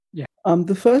Yeah.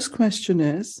 The first question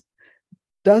is,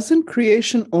 doesn't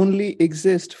creation only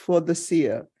exist for the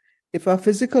seer? If our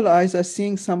physical eyes are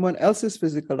seeing someone else's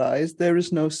physical eyes, there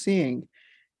is no seeing.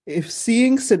 If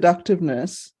seeing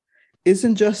seductiveness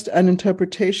isn't just an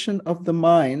interpretation of the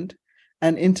mind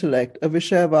and intellect, a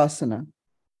Vishaya Vasana.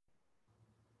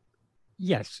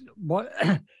 Yes.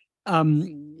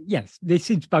 Yes, this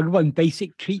is Bhagavan's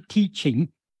basic teaching,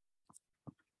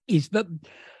 is that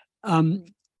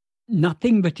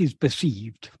nothing that is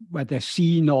perceived, whether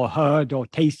seen or heard or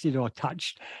tasted or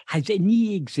touched, has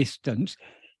any existence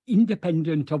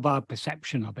independent of our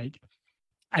perception of it.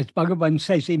 As Bhagavan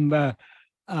says in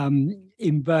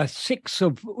verse 6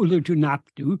 of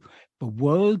Ulladu, the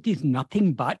world is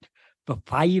nothing but the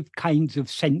 5 kinds of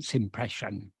sense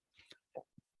impression.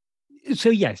 So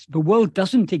yes, the world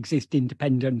doesn't exist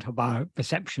independent of our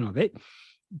perception of it,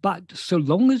 but so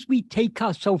long as we take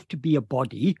ourselves to be a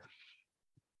body,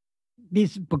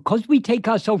 because we take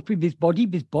ourselves to this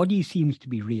body seems to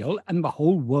be real, and the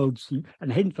whole world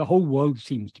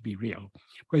seems to be real.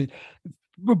 Because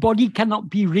the body cannot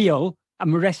be real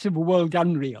and the rest of the world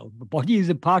unreal. The body is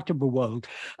a part of the world.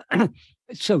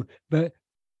 So the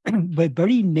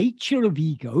very nature of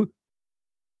ego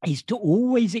is to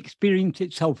always experience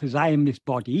itself as I am this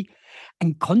body,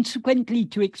 and consequently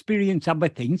to experience other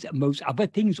things, and those other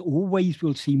things always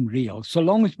will seem real, so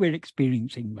long as we're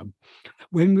experiencing them.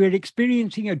 When we're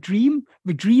experiencing a dream,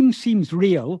 the dream seems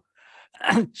real,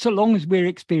 so long as we're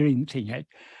experiencing it.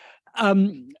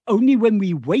 Only when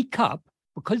we wake up,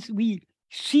 because we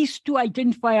cease to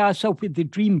identify ourselves with the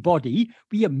dream body,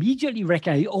 we immediately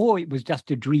recognize, oh, it was just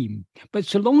a dream. But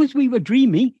so long as we were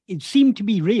dreaming, it seemed to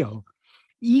be real.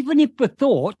 Even if the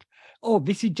thought, oh,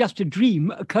 this is just a dream,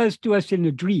 occurs to us in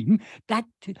a dream, that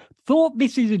thought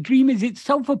this is a dream is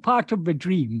itself a part of the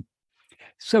dream.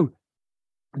 So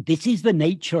this is the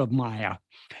nature of Maya.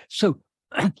 So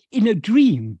in a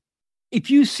dream, if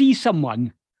you see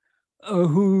someone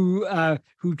who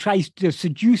tries to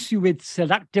seduce you with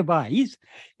seductive eyes,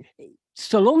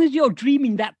 so long as you're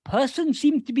dreaming, that person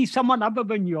seems to be someone other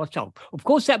than yourself. Of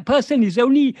course, that person is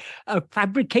only a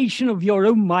fabrication of your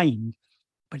own mind,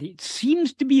 but it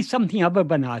seems to be something other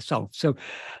than ourselves. So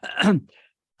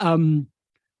one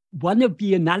of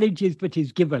the analogies that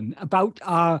is given about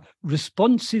our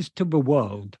responses to the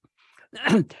world,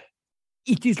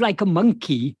 it is like a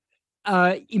monkey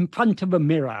in front of a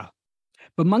mirror.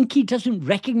 The monkey doesn't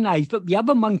recognize that the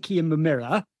other monkey in the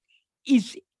mirror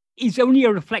is only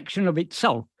a reflection of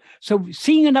itself. So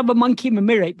seeing another monkey in the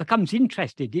mirror, it becomes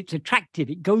interested, it's attracted,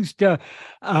 it goes to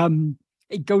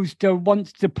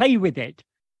wants to play with it.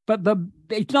 But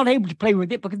it's not able to play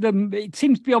with it because it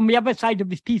seems to be on the other side of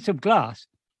this piece of glass.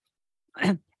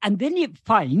 And then it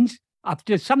finds,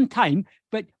 after some time,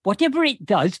 but whatever it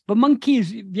does,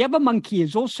 the other monkey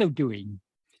is also doing.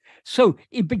 So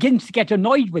it begins to get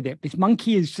annoyed with it. This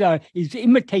monkey is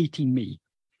imitating me.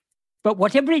 But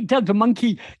whatever it does, the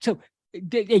monkey, so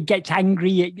it gets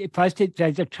angry. First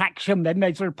there's attraction, then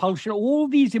there's repulsion. All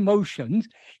these emotions,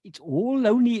 it's all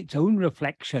only its own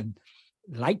reflection.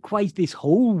 Likewise, this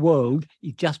whole world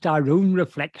is just our own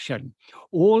reflection.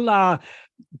 All our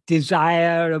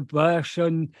desire,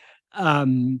 aversion,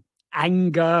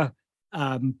 anger,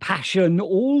 passion,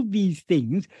 all these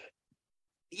things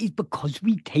is because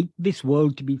we take this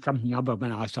world to be something other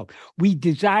than ourselves. We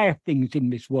desire things in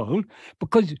this world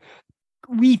because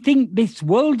we think this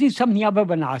world is something other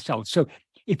than ourselves. So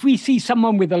if we see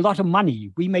someone with a lot of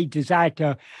money, we may desire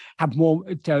to have more,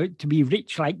 to be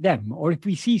rich like them. Or if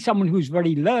we see someone who's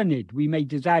very learned, we may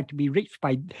desire to be rich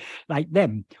like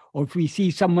them. Or if we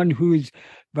see someone who is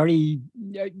very,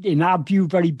 in our view,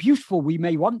 very beautiful, we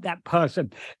may want that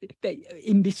person.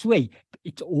 In this way,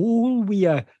 it's all we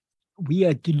are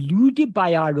deluded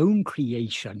by our own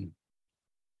creation.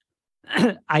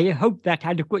 I hope that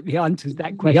adequately answers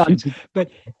that question, but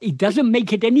it doesn't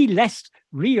make it any less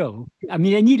real. I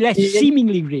mean, any less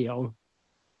seemingly real.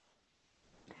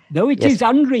 Though it is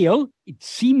unreal, it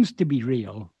seems to be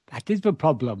real. That is the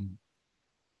problem.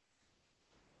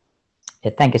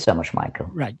 Yeah, thank you so much, Michael.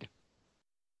 Right.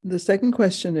 The second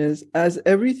question is, as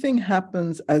everything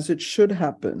happens as it should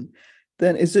happen,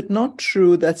 then is it not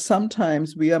true that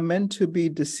sometimes we are meant to be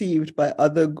deceived by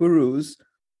other gurus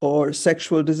or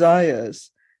sexual desires,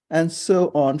 and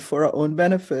so on, for our own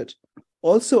benefit?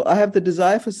 Also, I have the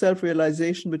desire for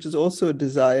self-realization, which is also a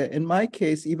desire, in my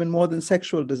case, even more than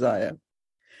sexual desire.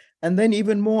 And then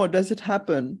even more, does it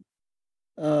happen,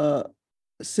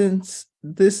 since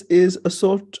this is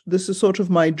sort of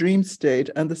my dream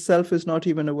state, and the self is not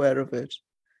even aware of it?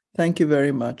 Thank you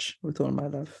very much, with all my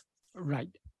love. Right.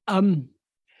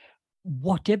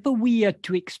 whatever we are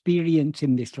to experience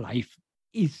in this life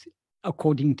is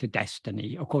according to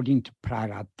destiny, according to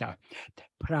prarabdha.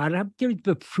 Prarabdha is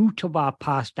the fruit of our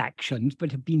past actions,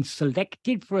 but have been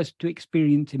selected for us to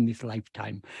experience in this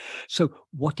lifetime. So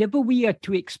whatever we are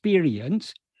to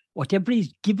experience, whatever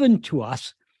is given to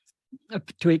us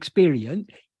to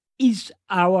experience, is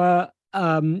our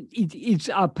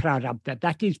prarabdha.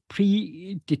 That is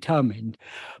predetermined.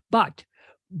 But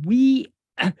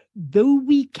though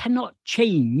we cannot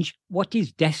change what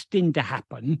is destined to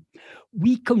happen,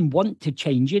 we can want to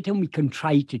change it and we can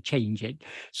try to change it.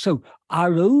 So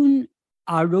our own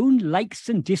likes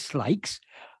and dislikes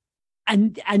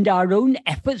and our own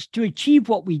efforts to achieve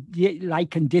what we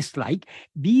like and dislike,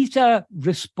 these are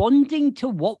responding to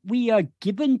what we are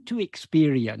given to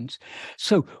experience.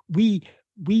 So we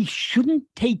shouldn't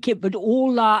take it that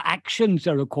all our actions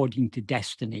are according to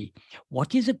destiny.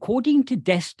 What is according to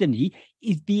destiny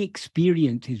is the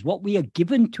experiences, what we are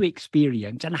given to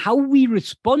experience, and how we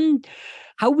respond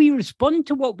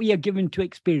to what we are given to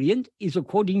experience is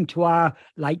according to our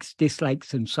likes,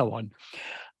 dislikes, and so on.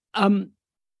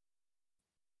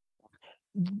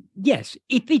 Yes,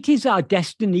 if it is our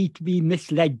destiny to be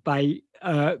misled by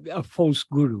a false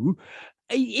guru,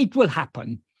 it will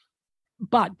happen.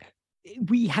 But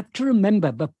we have to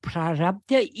remember the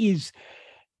prarabdha is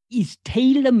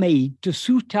tailor-made to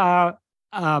suit our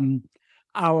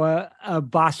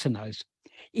vasanas.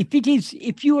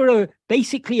 If you are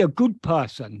basically a good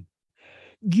person,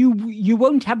 you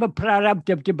won't have a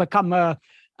prarabdha to become a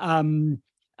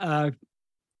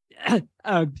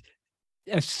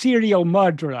serial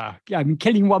murderer,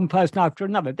 killing one person after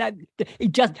another. That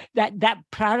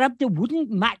prarabdha wouldn't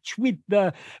match with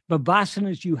the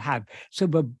vasanas you have. So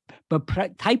the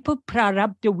type of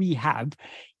prarabdha we have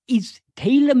is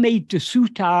tailor-made to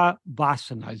suit our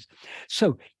vasanas.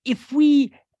 So if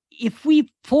we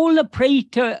fall a prey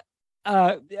to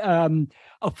a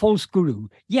false guru,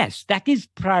 yes, that is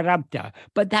prarabdha,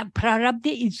 but that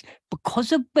prarabdha is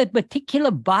because of the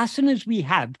particular vasanas we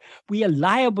have, we are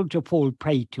liable to fall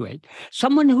prey to it.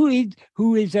 Someone who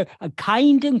is a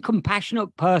kind and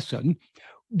compassionate person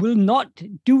will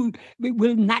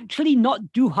naturally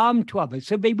not do harm to others,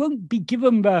 so they won't be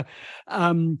given the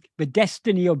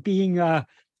destiny of being a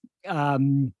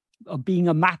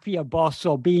mafia boss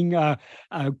or being a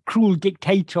cruel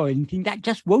dictator or anything. That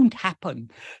just won't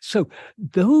happen. So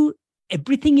though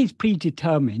everything is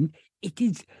predetermined,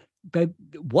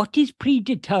 what is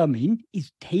predetermined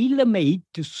is tailor-made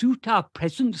to suit our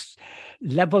present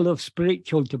level of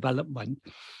spiritual development.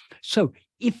 So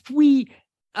if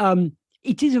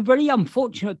it is a very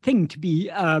unfortunate thing to be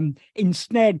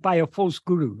ensnared by a false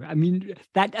guru. I mean,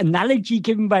 that analogy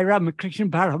given by Ramakrishna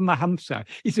Paramahamsa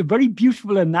is a very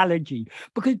beautiful analogy,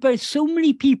 because there are so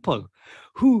many people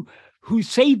who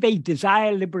say they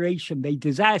desire liberation, they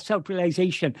desire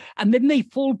self-realization, and then they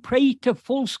fall prey to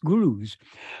false gurus.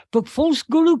 But false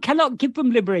guru cannot give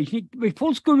them liberation. The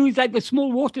false guru is like the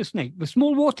small water snake. The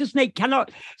small water snake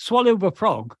cannot swallow the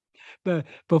frog. The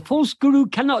false guru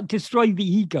cannot destroy the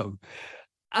ego.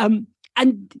 And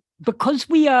because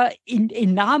we are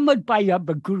enamored by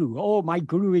the guru, oh, my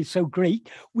guru is so great,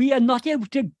 we are not able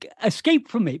to escape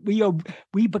from it.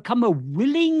 We become a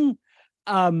willing,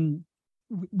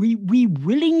 we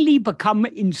willingly become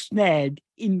ensnared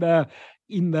in the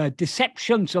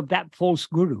deceptions of that false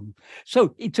guru.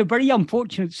 So it's a very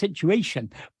unfortunate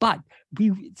situation, but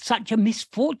such a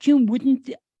misfortune wouldn't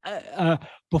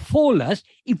befall us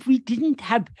if we didn't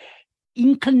have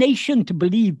inclination to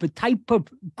believe the type of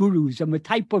gurus and the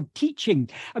type of teaching.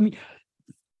 I mean,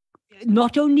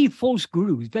 not only false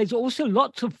gurus, there's also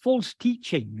lots of false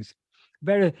teachings.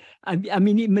 I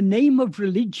mean, in the name of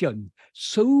religion,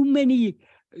 so many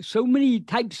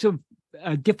types of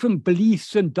different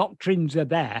beliefs and doctrines are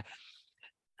there.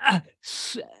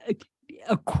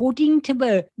 According to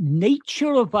the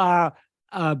nature of our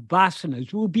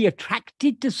vasanas, will be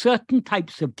attracted to certain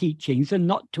types of teachings and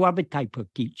not to other type of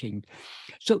teachings.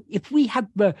 So if we have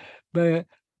the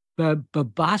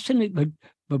vasanas,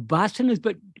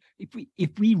 but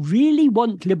if we really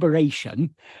want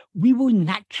liberation, we will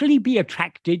naturally be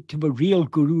attracted to the real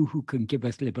guru who can give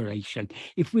us liberation.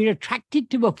 If we're attracted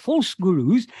to the false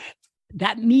gurus,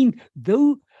 that means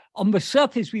though on the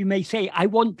surface we may say, I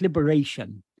want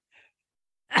liberation.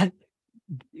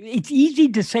 It's easy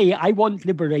to say, I want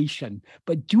liberation,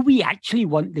 but do we actually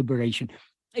want liberation?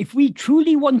 If we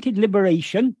truly wanted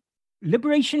liberation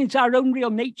is our own real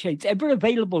nature. It's ever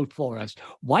available for us.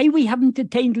 Why we haven't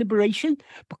attained liberation?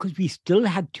 Because we still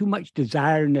have too much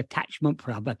desire and attachment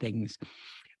for other things.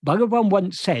 Bhagavan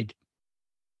once said,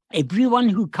 everyone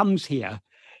who comes here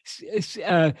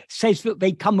says that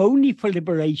they come only for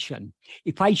liberation.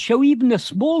 If I show even a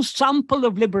small sample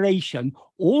of liberation,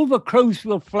 all the crows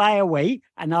will fly away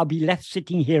and I'll be left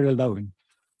sitting here alone.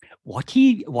 What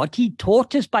he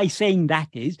taught us by saying that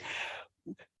is,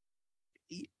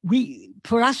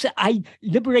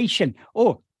 liberation,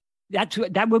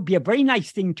 that would be a very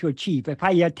nice thing to achieve. If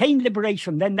I attain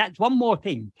liberation, then that's one more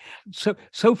thing.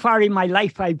 So far in my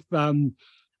life, I've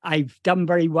done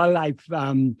very well.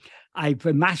 I've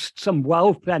amassed some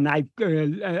wealth, and I've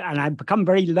become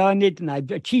very learned, and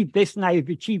I've achieved this and I've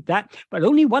achieved that. But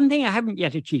only one thing I haven't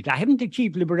yet achieved. I haven't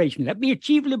achieved liberation. Let me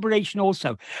achieve liberation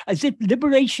also, as if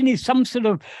liberation is some sort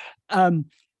of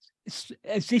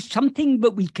as if something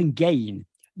that we can gain.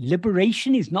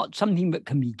 Liberation is not something that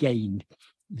can be gained.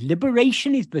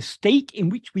 Liberation is the state in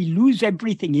which we lose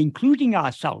everything, including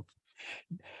ourselves.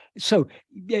 So,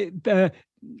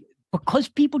 because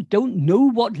people don't know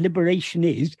what liberation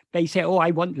is, they say, oh,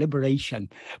 I want liberation.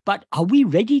 But are we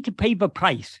ready to pay the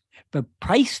price? The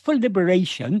price for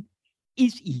liberation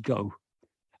is ego.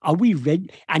 Are we ready?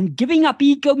 And giving up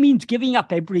ego means giving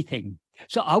up everything.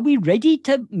 So are we ready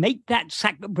to make that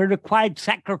the required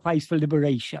sacrifice for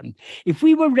liberation? If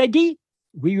we were ready,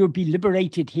 we will be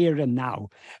liberated here and now.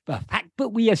 The fact that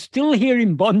we are still here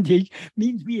in bondage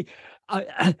means we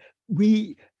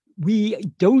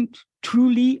don't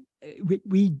truly,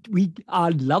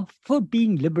 our love for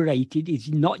being liberated is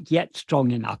not yet strong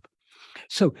enough.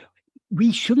 So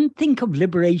we shouldn't think of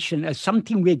liberation as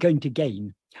something we're going to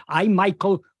gain.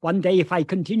 Michael, one day if I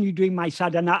continue doing my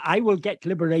sadhana, I will get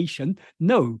liberation.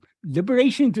 No,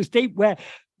 liberation is a state where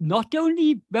not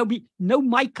only will we know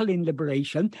Michael in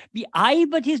liberation, the I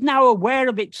that is now aware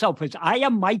of itself as I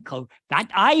am Michael, that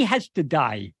I has to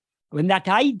die. When that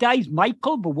I dies,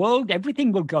 Michael, the world,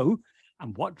 everything will go.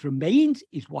 And what remains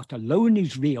is what alone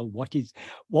is real, what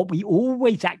we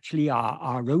always actually are,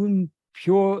 our own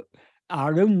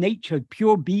nature,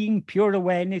 pure being, pure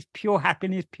awareness, pure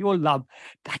happiness, pure love.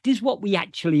 That is what we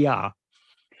actually are.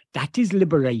 That is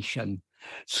liberation.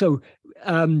 So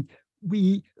when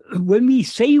we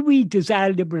say we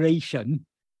desire liberation,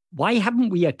 why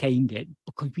haven't we attained it?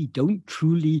 Because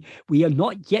we are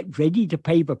not yet ready to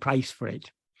pay the price for it.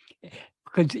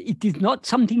 Because it is not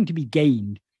something to be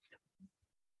gained.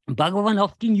 Bhagavan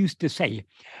often used to say,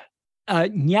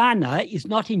 jnana is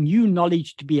not a new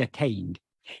knowledge to be attained.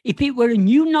 If it were a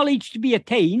new knowledge to be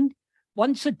attained,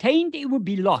 once attained, it would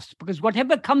be lost, because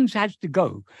whatever comes has to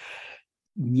go.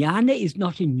 Jnana is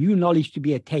not a new knowledge to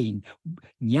be attained.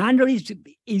 Jnana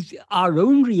is our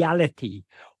own reality.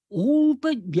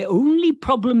 The only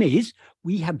problem is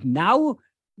we now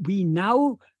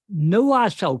know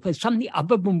ourselves as something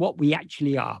other than what we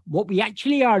actually are. What we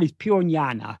actually are is pure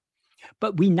jnana.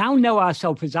 But we now know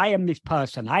ourselves as I am this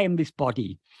person, I am this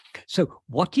body. So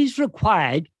what is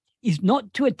required is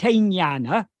not to attain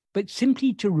jnana, but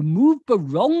simply to remove the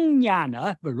wrong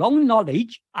jnana, the wrong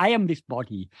knowledge, I am this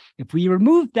body. If we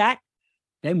remove that,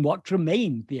 then what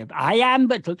remains? The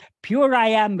pure I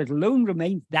am that alone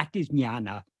remains, that is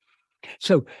jnana.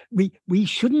 So we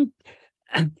shouldn't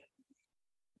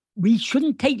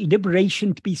take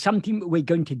liberation to be something that we're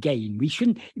going to gain.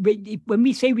 When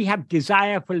we say we have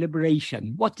desire for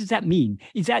liberation, what does that mean?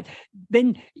 Is that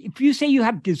then if you say you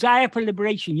have desire for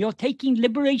liberation, you're taking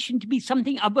liberation to be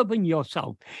something other than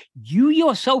yourself. You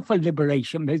yourself are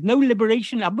liberation. There's no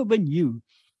liberation other than you.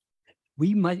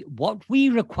 What we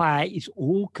require is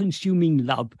all-consuming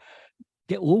love.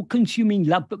 The all-consuming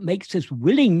love that makes us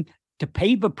willing to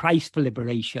pay the price for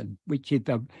liberation, which is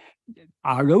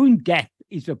our own death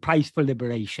is the price for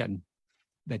liberation,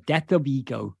 the death of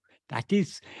ego. That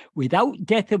is, without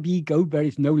death of ego, there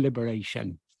is no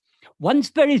liberation.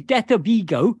 Once there is death of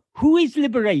ego, who is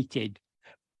liberated?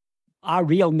 Our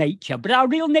real nature. But our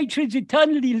real nature is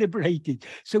eternally liberated.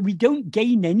 So we don't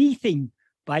gain anything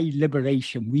by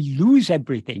liberation. We lose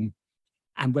everything.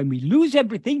 And when we lose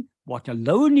everything, what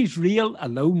alone is real,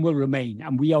 alone will remain.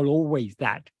 And we are always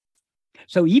that.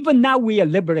 So even now we are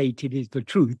liberated is the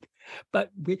truth.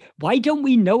 But why don't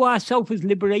we know ourselves as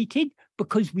liberated?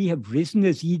 Because we have risen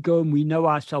as ego and we know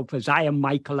ourselves as I am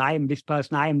Michael, I am this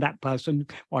person, I am that person,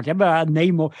 whatever our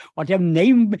name or whatever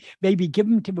name may be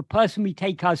given to the person we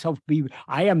take ourselves to be,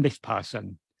 I am this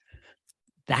person.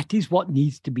 That is what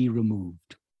needs to be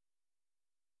removed.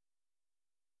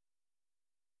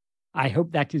 I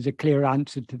hope that is a clear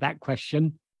answer to that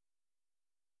question.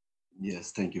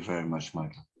 Yes, thank you very much,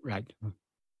 Michael. Right.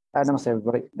 Namaste,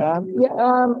 everybody.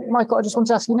 Michael, I just want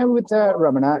to ask, with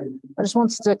Ramana, I just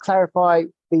wanted to clarify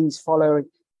these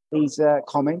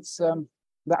comments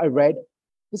that I read.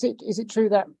 Is it true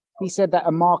that he said that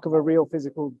a mark of a real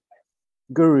physical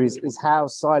gurus is how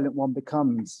silent one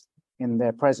becomes in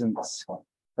their presence,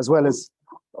 as well as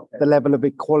the level of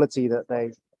equality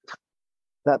that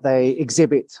they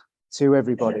exhibit to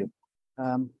everybody.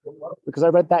 Because I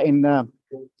read that in, I'm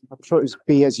sure it was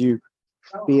Be As You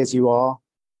Are.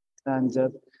 And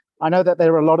I know that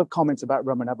there are a lot of comments about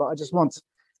Ramana, but I just want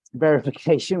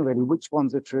verification, really, which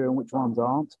ones are true and which ones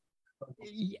aren't.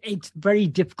 It's very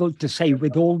difficult to say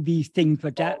with all these things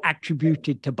that are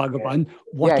attributed to Bhagavan,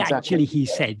 what actually he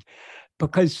said.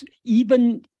 Because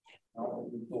even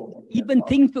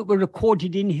things that were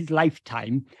recorded in his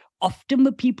lifetime, often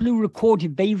the people who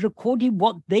recorded, they recorded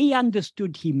what they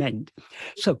understood he meant.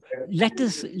 So let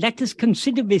us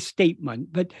consider this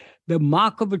statement that the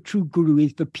mark of a true guru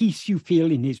is the peace you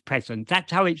feel in his presence.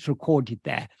 That's how it's recorded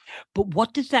there. But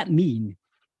what does that mean?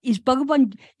 Will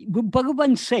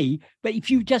Bhagavan say that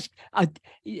if you just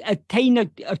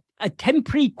attain a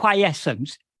temporary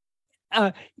quiescence,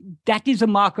 that is a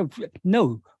mark of...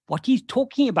 No. What he's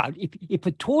talking about, if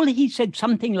at all he said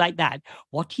something like that,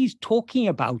 what he's talking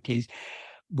about is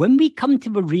when we come to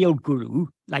the real guru,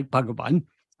 like Bhagavan,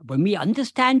 when we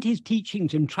understand his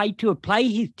teachings and try to apply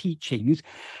his teachings,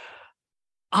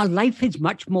 our life is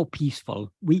much more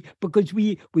peaceful. Because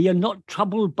we are not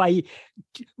troubled by...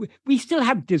 We still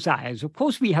have desires. Of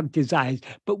course we have desires,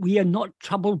 but we are not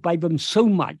troubled by them so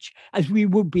much as we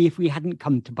would be if we hadn't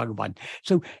come to Bhagavan.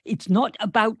 So it's not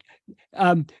about...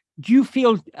 do you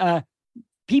feel,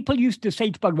 people used to say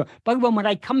to Bhagavan, when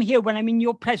I come here, when I'm in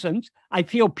your presence, I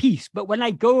feel peace. But when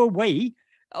I go away,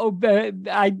 all the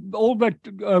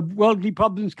worldly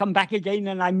problems come back again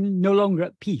and I'm no longer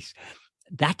at peace.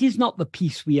 That is not the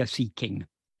peace we are seeking.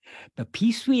 The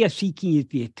peace we are seeking is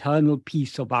the eternal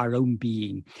peace of our own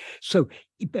being. So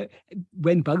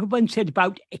when Bhagavan said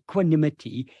about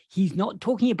equanimity, he's not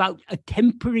talking about a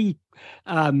temporary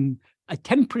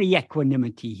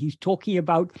equanimity. He's talking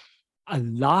about a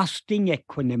lasting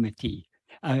equanimity.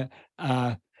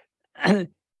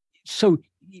 So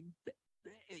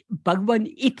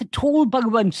Bhagavan, if at all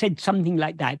Bhagavan said something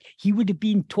like that, he would have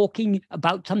been talking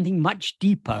about something much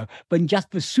deeper than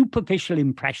just the superficial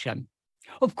impression.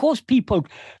 Of course, people,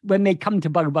 when they come to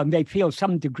Bhagavan, they feel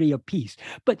some degree of peace.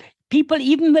 But people,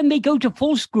 even when they go to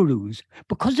false gurus,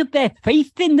 because of their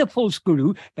faith in the false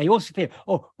guru, they also feel,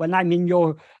 oh, when I'm in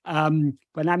your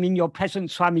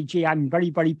presence, Swamiji, I'm very,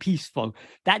 very peaceful.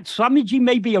 That Swamiji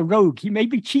may be a rogue, he may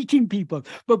be cheating people,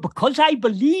 but because I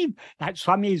believe that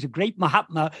Swami is a great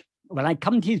Mahatma, when I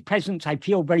come to his presence, I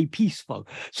feel very peaceful.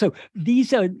 So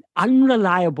these are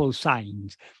unreliable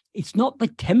signs. It's not the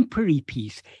temporary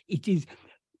peace. It is,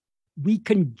 we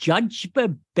can judge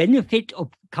the benefit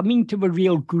of coming to the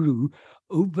real guru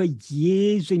over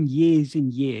years and years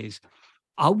and years.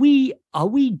 Are we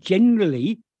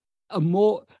generally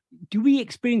do we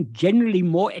experience generally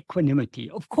more equanimity?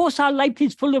 Of course, our life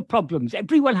is full of problems.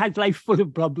 Everyone has life full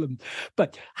of problems.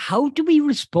 But how do we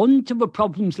respond to the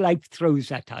problems life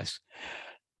throws at us?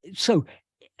 So,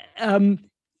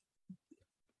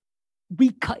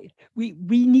 we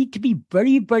need to be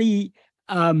very, very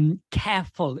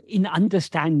careful in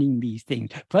understanding these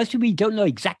things. Firstly, we don't know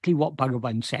exactly what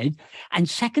Bhagavan said. And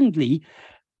secondly,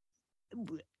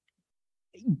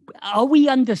 are we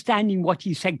understanding what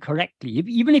he said correctly?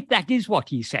 Even if that is what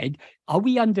he said, are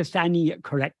we understanding it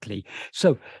correctly?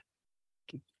 So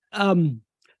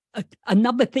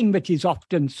another thing that is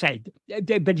often said,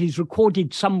 but is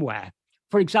recorded somewhere.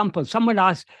 For example, someone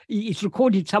asked, it's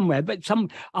recorded somewhere, but someone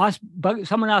asked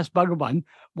Bhagavan,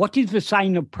 what is the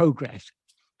sign of progress?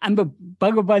 And the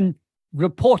Bhagavan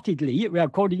reportedly,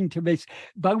 according to this,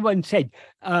 Bhagavan said,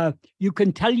 you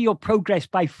can tell your progress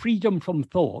by freedom from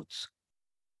thoughts.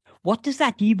 What does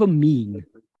that even mean?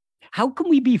 How can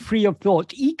we be free of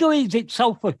thoughts? Ego is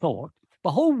itself a thought.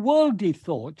 The whole world is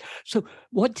thought. So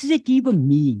what does it even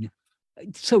mean?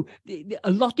 So a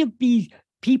lot of these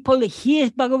people hear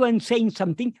Bhagavan saying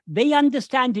something, they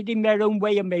understand it in their own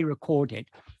way and they record it.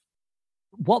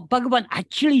 What Bhagavan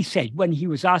actually said when he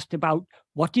was asked about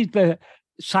what is the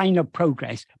sign of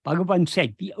progress, Bhagavan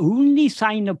said, the only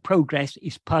sign of progress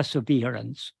is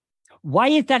perseverance. Why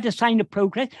is that a sign of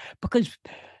progress? Because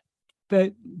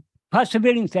the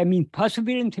perseverance, I mean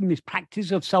perseverance in this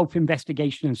practice of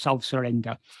self-investigation and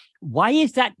self-surrender. Why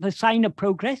is that the sign of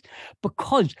progress?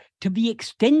 Because to the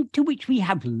extent to which we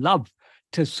have love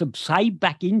to subside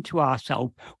back into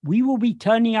ourselves, we will be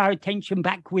turning our attention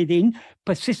back within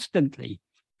persistently.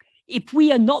 If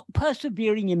we are not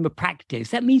persevering in the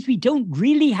practice, that means we don't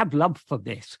really have love for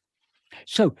this.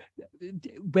 So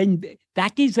when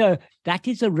that is a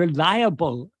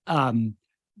reliable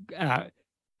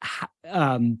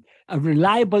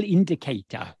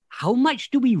indicator. How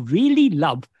much do we really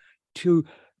love to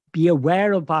be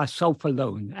aware of ourself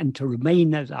alone and to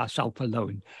remain as ourself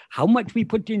alone. How much we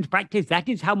put into practice, that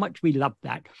is how much we love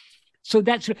that. So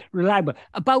that's reliable.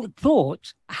 About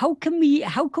thoughts, how can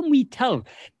we tell?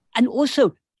 And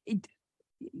also,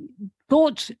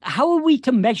 thoughts, how are we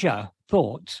to measure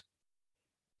thoughts?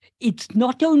 It's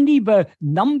not only the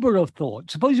number of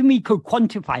thoughts. Supposing we could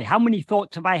quantify how many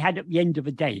thoughts have I had at the end of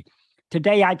a day.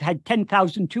 Today, I've had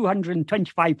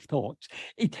 10,225 thoughts.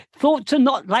 Thoughts are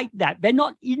not like that. They're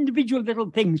not individual little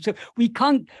things. So we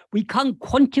can't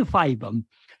quantify them.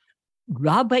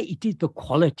 Rather, it is the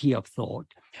quality of thought.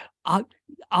 How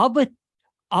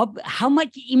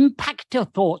much impact are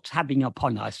thoughts having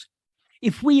upon us?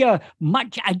 If we are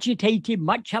much agitated,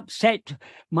 much upset,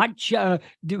 much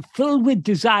filled with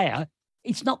desire,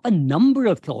 it's not the number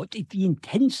of thoughts, it's the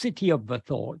intensity of the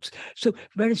thoughts. So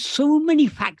there are so many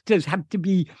factors have to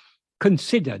be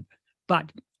considered.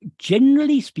 But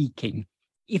generally speaking,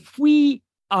 if we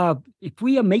are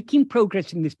making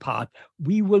progress in this path,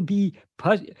 we will be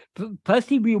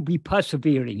firstly, we will be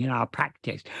persevering in our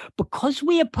practice. Because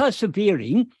we are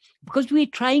persevering, because we're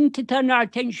trying to turn our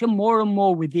attention more and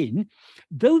more within,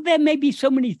 though there may be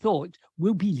so many thoughts,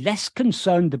 we'll be less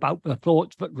concerned about the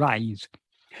thoughts that rise.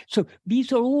 So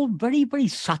these are all very, very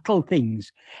subtle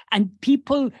things. And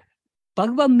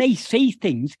Bhagavan may say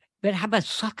things that have a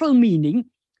subtle meaning,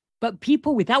 but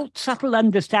people without subtle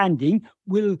understanding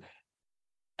will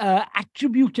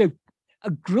attribute a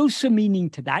grosser meaning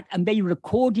to that, and they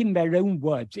record in their own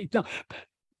words.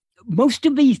 Most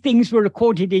of these things were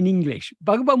recorded in English.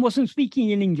 Bhagavan wasn't speaking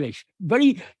in English.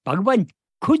 Bhagavan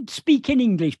could speak in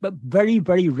English, but very,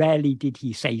 very rarely did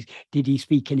he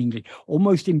speak in English.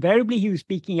 Almost invariably, he was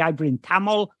speaking either in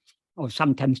Tamil or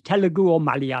sometimes Telugu or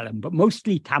Malayalam, but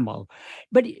mostly Tamil.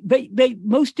 But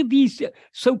most of these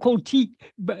so-called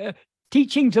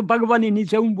teachings of Bhagavan in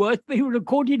his own words, they were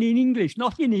recorded in English,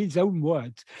 not in his own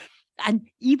words. And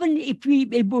even if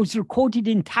it was recorded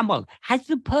in Tamil, has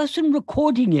the person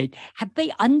recording it, have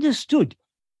they understood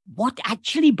what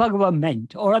actually Bhagavan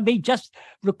meant? Or are they just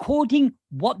recording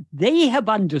what they have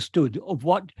understood of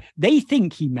what they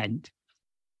think he meant?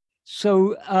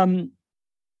 So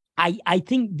I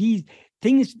think these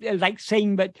things like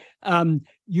saying that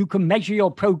you can measure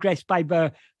your progress by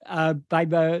the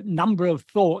number of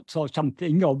thoughts or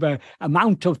something, or the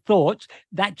amount of thoughts,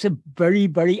 that's a very,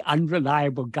 very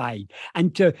unreliable guide.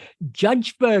 And to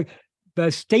judge the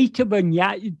state of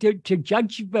to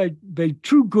judge the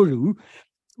true guru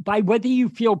by whether you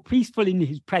feel peaceful in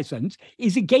his presence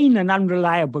is again an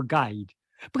unreliable guide.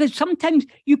 Because sometimes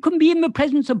you can be in the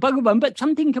presence of Bhagavan, but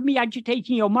something can be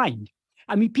agitating your mind.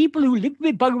 I mean, people who lived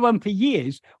with Bhagavan for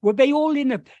years, were they all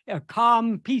in a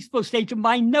calm, peaceful state of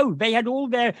mind? No, they had all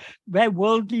their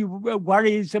worldly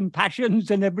worries and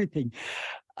passions and everything.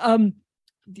 And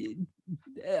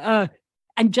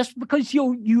just because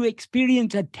you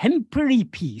experience a temporary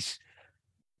peace,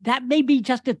 that may be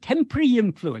just a temporary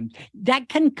influence. That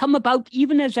can come about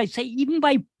even, as I say, even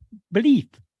by belief.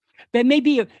 There may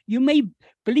be you may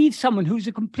believe someone who's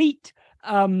a complete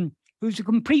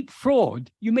fraud.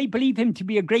 You may believe him to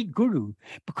be a great guru.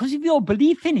 Because of your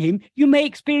belief in him, you may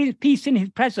experience peace in his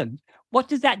presence. What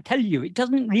does that tell you? It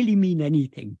doesn't really mean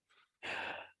anything.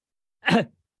 The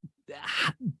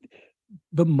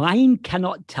mind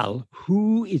cannot tell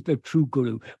who is the true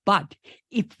guru. But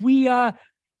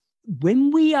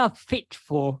when we are fit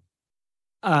for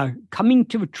coming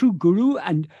to a true guru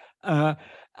and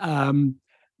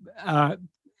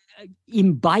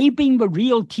imbibing the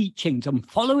real teachings and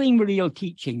following the real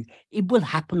teachings, it will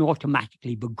happen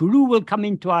automatically. The guru will come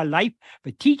into our life,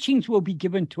 the teachings will be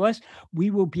given to us,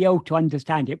 we will be able to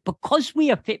understand it because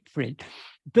we are fit for it.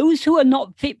 Those who are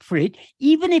not fit for it,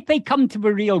 even if they come to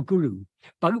the real guru,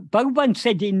 Bhagavan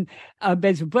said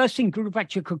there's a verse in Guru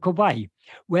Vachakakovai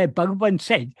where Bhagavan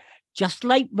said, just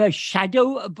like the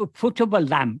shadow of the foot of a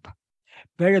lamp,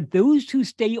 there are those who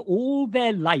stay all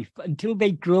their life until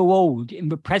they grow old in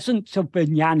the presence of the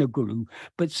Jnana Guru,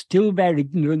 but still their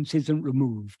ignorance isn't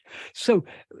removed. So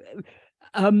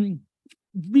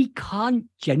we can't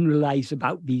generalize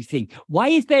about these things. Why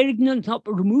is their ignorance not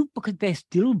removed? Because they're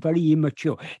still very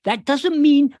immature. That doesn't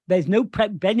mean there's no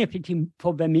benefit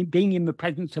for them in being in the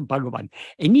presence of Bhagavan.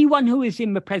 Anyone who is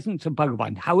in the presence of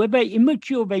Bhagavan, however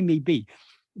immature they may be,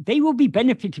 they will be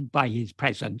benefited by his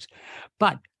presence.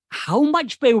 But how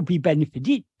much they will be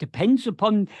benefited depends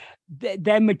upon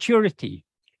their maturity.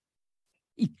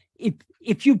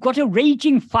 If you've got a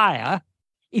raging fire,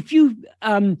 if you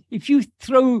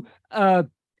throw a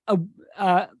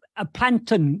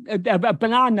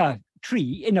banana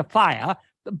tree in a fire,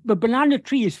 the banana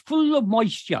tree is full of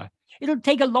moisture. It'll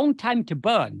take a long time to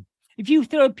burn. If you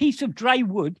throw a piece of dry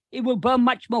wood, it will burn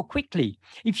much more quickly.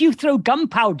 If you throw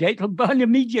gunpowder, it'll burn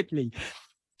immediately.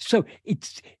 So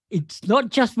it's not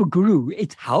just the guru,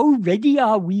 it's how ready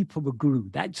are we for the guru.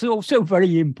 That's also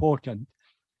very important.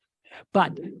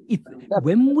 But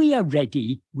when we are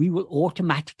ready, we will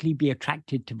automatically be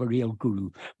attracted to the real guru.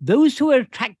 Those who are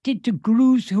attracted to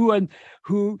gurus to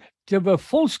the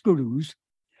false gurus,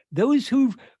 those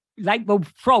who, like the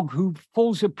frog who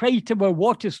falls a prey to the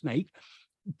water snake,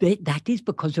 that is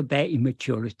because of their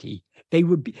immaturity. The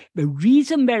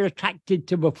reason they're attracted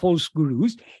to the false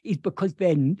gurus is because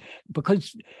they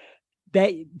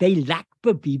lack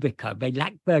the viveka, they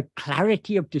lack the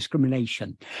clarity of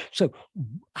discrimination. So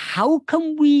how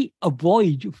can we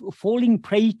avoid falling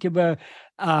prey to the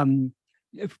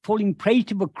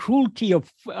cruelty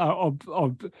of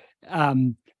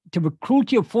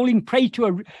falling prey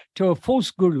to a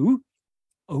false guru?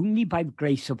 Only by the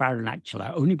grace of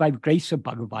Aruṇācala, only by the grace of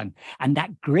Bhagavan. And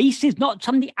that grace is not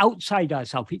something outside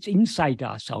ourselves, it's inside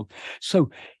ourselves.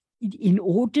 So in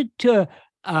order to,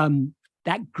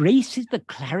 that grace is the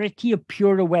clarity of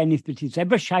pure awareness that is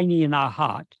ever shining in our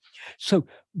heart. So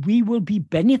we will be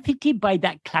benefited by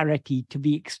that clarity to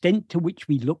the extent to which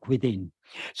we look within.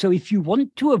 So if you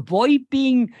want to avoid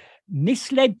being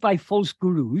misled by false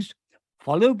gurus,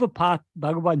 follow the path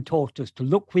Bhagavan taught us to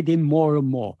look within more and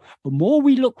more. The more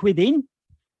we look within,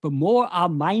 the more our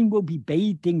mind will be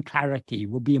bathed in clarity,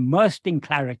 will be immersed in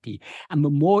clarity, and the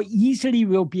more easily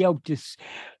we'll be able to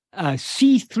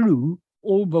see through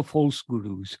all the false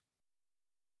gurus.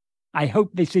 I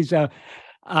hope this is an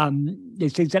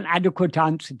adequate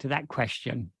answer to that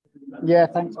question. Yeah,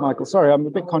 thanks, Michael. Sorry, I'm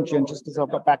a bit conscientious because I've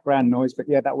got background noise, but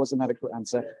yeah, that was an adequate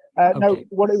answer. Okay. No,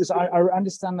 what it was, I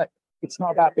understand that it's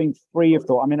not about being free of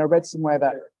thought. I mean, I read somewhere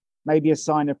that maybe a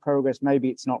sign of progress, maybe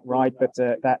it's not right, but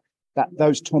that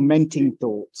those tormenting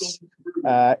thoughts,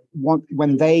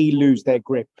 when they lose their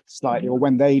grip slightly, or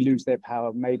when they lose their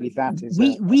power, maybe that is.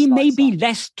 We may be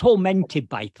less tormented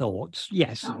by thoughts,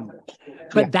 yes,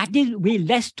 but we're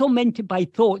less tormented by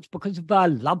thoughts because of our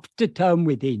love to turn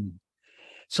within.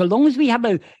 So long as we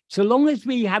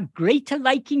have greater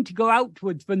liking to go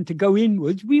outwards than to go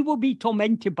inwards, we will be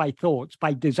tormented by thoughts,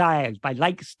 by desires, by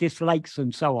likes, dislikes,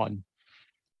 and so on.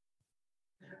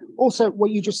 Also,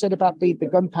 what you just said about the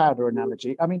gunpowder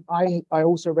analogy, I mean, I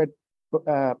also read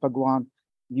Bhagwan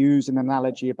use an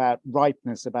analogy about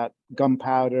ripeness, about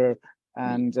gunpowder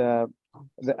and a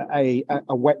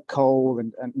wet coal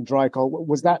and dry coal.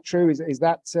 Was that true? Is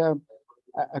that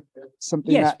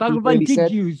something yes, that Bhagavan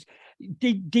really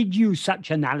did use such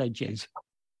analogies.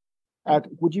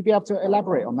 Would you be able to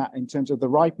elaborate on that in terms of the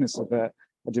ripeness of a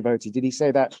devotee? Did he say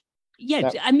that?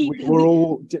 Yes, that I mean, we're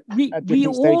all at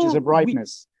different stages of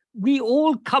ripeness. We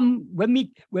all come when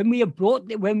we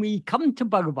come to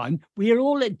Bhagavan, we are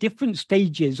all at different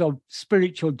stages of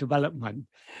spiritual development.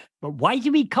 But why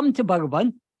do we come to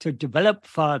Bhagavan? To develop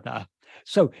further.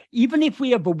 So even if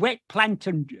we have a wet plant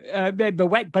and the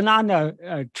wet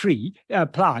banana tree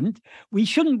plant, we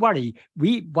shouldn't worry.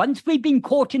 Once we've been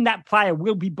caught in that fire,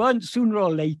 we'll be burnt sooner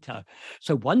or later.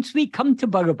 So once we come to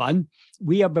Bhagavan,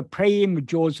 we are the prey in the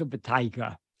jaws of the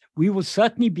tiger. We will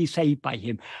certainly be saved by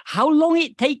him. How long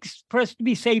it takes for us to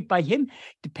be saved by him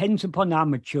depends upon our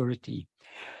maturity.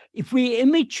 If we're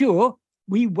immature,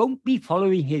 we won't be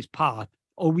following his path.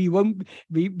 Or we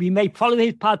may follow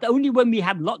his path only when we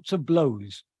have lots of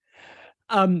blows.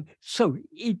 So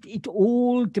it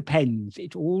all depends.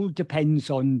 It all depends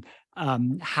on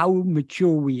how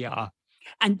mature we are.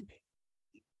 And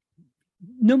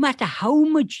no matter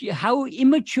how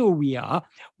immature we are,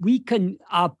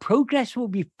 our progress will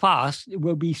be fast,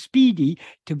 will be speedy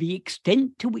to the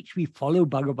extent to which we follow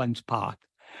Bhagavan's path.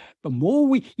 The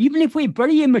more even if we're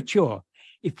very immature,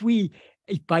 if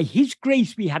by his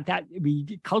grace we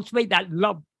cultivate that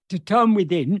love to turn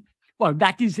within, well,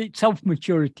 that is itself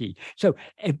maturity. So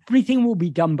everything will be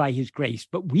done by his grace.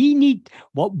 But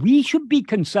what we should be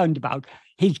concerned about,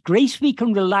 his grace we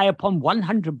can rely upon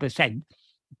 100%,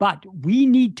 but we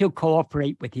need to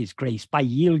cooperate with his grace by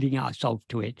yielding ourselves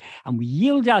to it. And we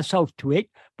yield ourselves to it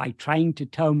by trying to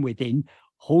turn within,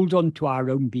 hold on to our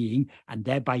own being, and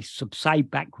thereby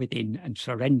subside back within and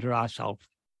surrender ourselves.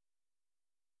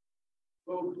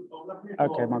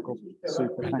 Okay, Michael,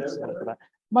 super. Thanks for that.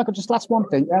 Michael, just last one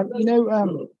thing.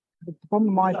 The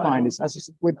problem I find is, as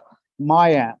with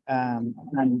Maya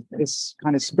and this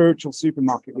kind of spiritual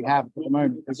supermarket we have at the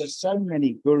moment, there's just so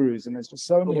many gurus and there's just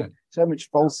so much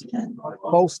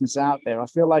falseness out there. I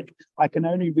feel like I can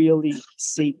only really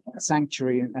seek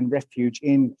sanctuary and refuge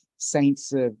in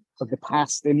saints of the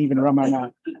past and even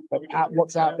Ramana. But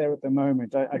what's out there at the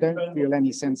moment, I don't feel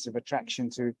any sense of attraction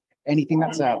to anything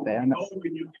that's out there. And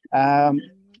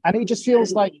it just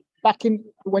feels like back in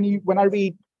when I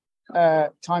read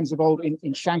times of old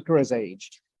in Shankara's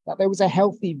age, that there was a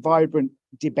healthy, vibrant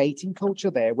debating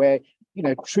culture there where,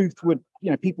 truth would,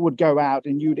 people would go out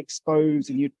and you'd expose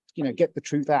and you'd, get the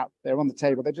truth out there on the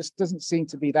table. There just doesn't seem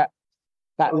to be that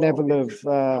level of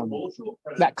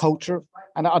that culture.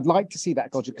 And I'd like to see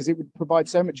that culture because it would provide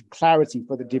so much clarity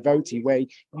for the devotee where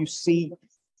you see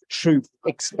truth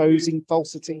exposing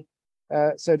falsity,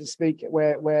 so to speak,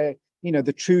 where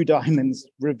the true diamonds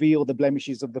reveal the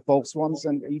blemishes of the false ones,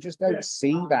 and you just don't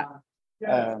see that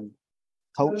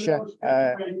culture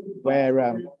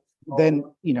where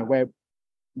where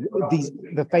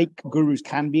the fake gurus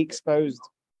can be exposed.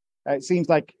 It seems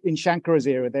like in Shankara's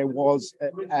era there was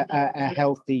a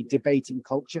healthy debating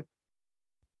culture.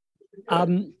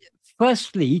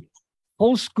 Firstly,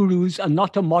 false gurus are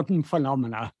not a modern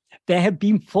phenomena. There have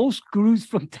been false gurus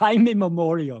from time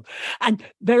immemorial. And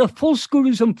there are false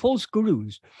gurus and false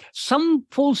gurus. Some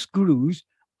false gurus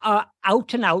are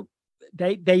out and out.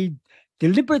 They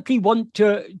deliberately want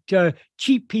to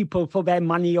cheat people for their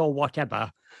money or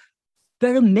whatever.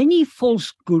 There are many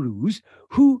false gurus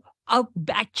who are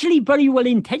actually very well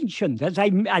intentioned, as I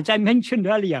mentioned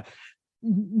earlier.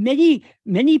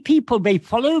 Many people, they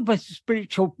follow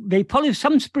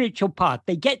some spiritual path,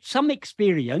 they get some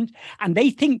experience, and they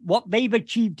think what they've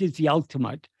achieved is the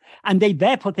ultimate. And they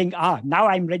therefore think, now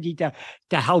I'm ready to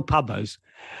help others.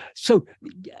 So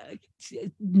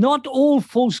not all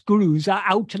false gurus are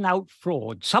out and out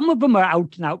fraud. Some of them are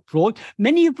out and out fraud.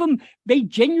 Many of them, they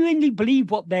genuinely believe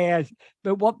what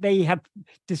they have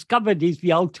discovered is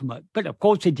the ultimate. But of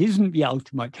course, it isn't the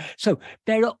ultimate. So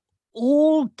there are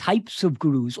all types of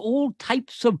gurus, all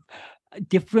types of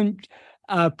different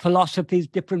philosophies,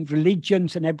 different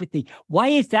religions and everything. Why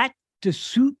is that? To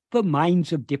suit the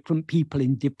minds of different people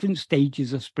in different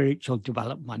stages of spiritual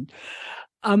development.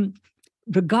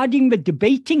 Regarding the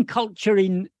debating culture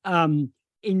in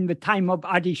the time of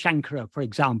Adi Shankara, for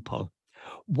example,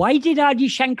 why did Adi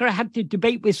Shankara have to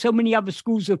debate with so many other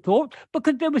schools of thought?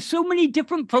 Because there were so many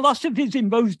different philosophies in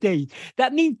those days.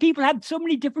 That means people had so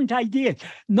many different ideas.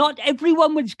 Not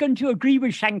everyone was going to agree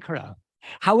with Shankara.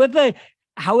 However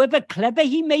clever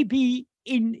he may be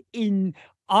in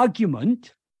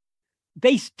argument,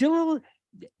 because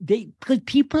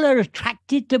people are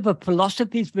attracted to the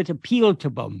philosophies that appeal to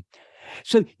them.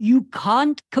 So you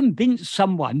can't convince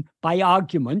someone by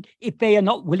argument if they are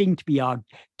not willing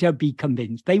to be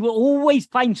convinced. They will always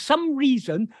find some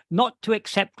reason not to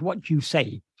accept what you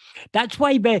say. That's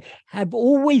why there have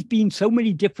always been so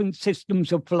many different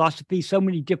systems of philosophy, so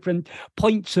many different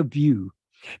points of view.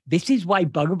 This is why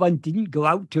Bhagavan didn't go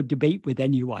out to debate with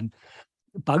anyone.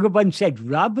 Bhagavan said,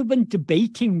 rather than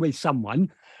debating with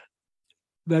someone,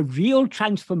 the real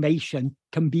transformation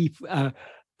can be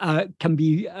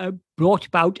brought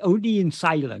about only in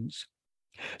silence.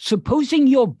 Supposing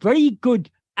you're very good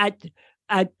at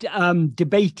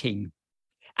debating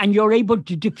and you're able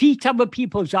to defeat other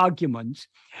people's arguments,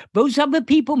 those other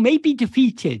people may be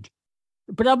defeated,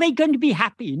 but are they going to be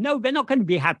happy? No, they're not going to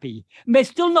be happy. And they're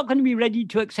still not going to be ready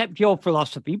to accept your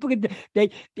philosophy because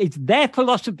it's their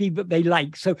philosophy that they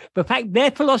like. So the fact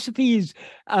their philosophy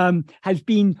has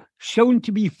been shown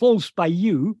to be false by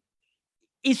you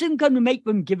isn't going to make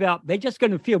them give up. They're just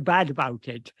going to feel bad about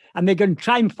it. And they're going to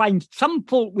try and find some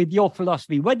fault with your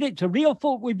philosophy. Whether it's a real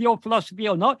fault with your philosophy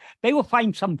or not, they will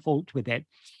find some fault with it.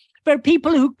 There are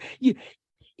people who...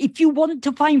 If you want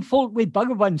to find fault with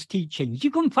Bhagavan's teachings,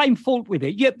 you can find fault with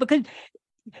it. Yeah, because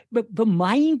the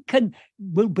mind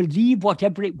will believe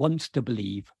whatever it wants to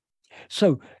believe.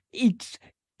 So it's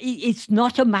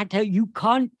not a matter, you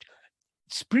can't,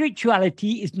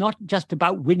 spirituality is not just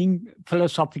about winning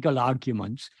philosophical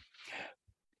arguments.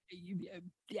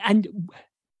 And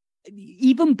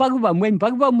even Bhagavan, when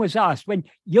Bhagavan was asked, when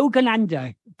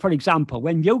Yogananda, for example,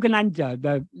 when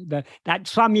Yogananda, that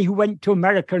Swami who went to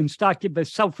America and started the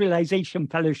Self-Realization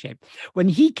Fellowship, when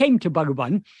he came to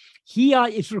Bhagavan,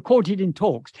 it's recorded in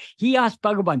talks, he asked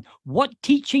Bhagavan, what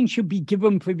teaching should be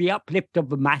given for the uplift of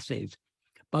the masses?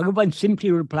 Bhagavan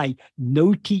simply replied,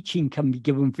 no teaching can be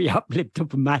given for the uplift of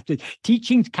the masses.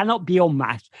 Teachings cannot be en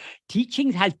masse.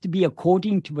 Teachings has to be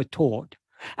according to the taught.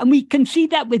 And we can see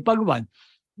that with Bhagavan.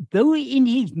 Though in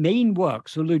his main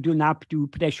works, Uludunaptu,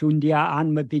 Prashundya,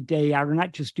 Anmavidya,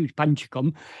 Aruṇācala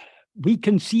Panchakam, we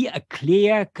can see a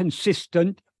clear,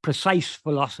 consistent, precise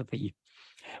philosophy.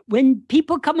 When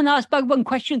people come and ask Bhagavan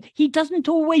questions, it's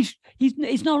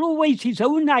not always his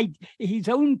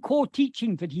own core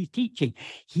teaching that he's teaching.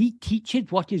 He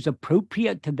teaches what is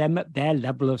appropriate to them at their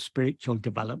level of spiritual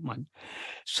development.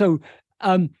 So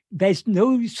there's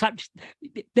no such,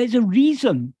 there's a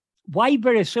reason why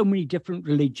there are so many different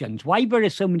religions, why there are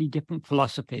so many different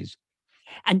philosophies.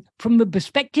 And from the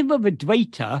perspective of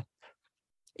Advaita,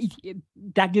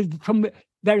 that is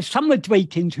there are some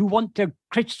Advaitins who want to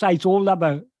criticize all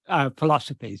other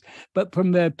philosophies, but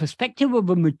from the perspective of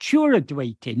a mature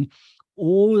Advaitin,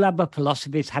 all other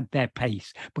philosophies have their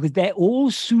place because they're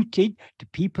all suited to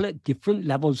people at different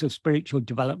levels of spiritual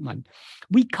development.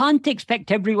 We can't expect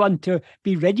everyone to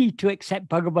be ready to accept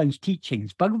Bhagavan's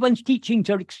teachings. Bhagavan's teachings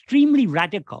are extremely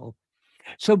radical.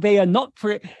 So they are not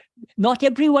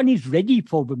everyone is ready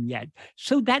for them yet.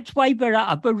 So that's why there are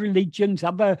other religions,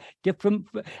 other different,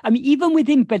 even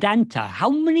within Vedanta,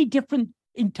 how many different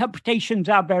interpretations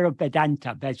are there of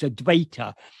Vedanta? There's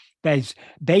Advaita, there's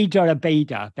Bheda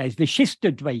Abheda, there's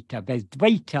Vishishta Dvaita, there's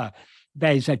Dvaita,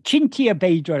 there's Achintya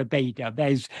Bheda Abheda,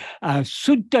 there's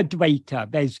Suddha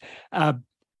Dvaita, there's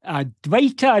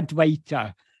Dvaita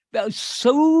Advaita. There are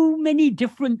so many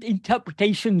different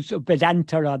interpretations of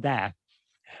Vedanta are there.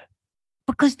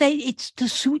 Because it's to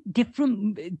suit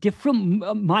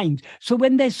different minds. So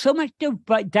when there's so much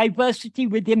diversity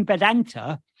within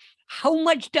Vedanta, how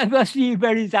much diversity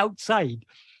there is outside?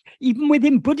 Even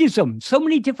within Buddhism, so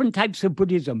many different types of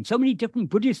Buddhism, so many different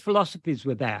Buddhist philosophies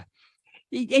were there.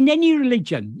 In any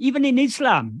religion, even in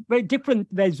Islam, very different.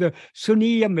 There's the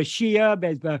Sunni and the Shia,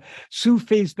 there's the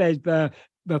Sufis, there's the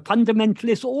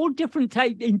fundamentalists, all different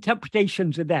type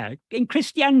interpretations are there. In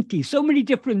Christianity, so many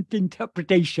different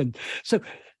interpretations. So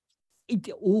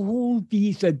all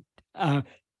these are,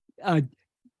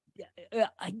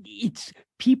 it's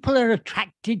people are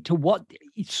attracted to what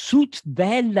it suits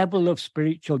their level of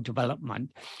spiritual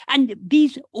development. And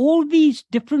all these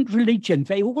different religions,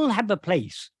 they all have a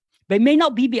place. They may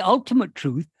not be the ultimate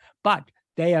truth, but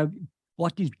they are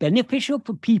what is beneficial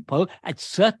for people at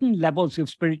certain levels of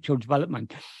spiritual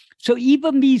development. So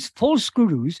even these false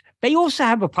gurus, they also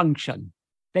have a function.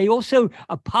 They also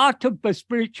are part of the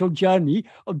spiritual journey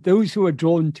of those who are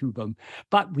drawn to them.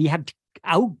 But we have to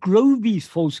outgrow these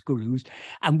false gurus.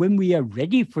 And when we are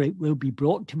ready for it, we'll be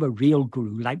brought to a real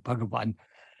guru like Bhagavan.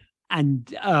 And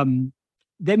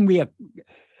then we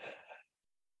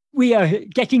are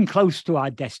getting close to our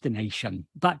destination.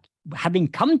 But having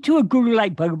come to a guru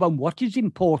like Bhagavan, what is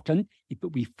important is that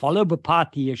we follow the path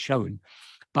he has shown.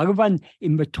 Bhagavan,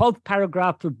 in the 12th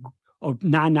paragraph of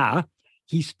Nana,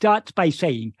 he starts by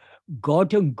saying,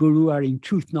 God and Guru are in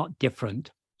truth not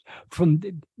different.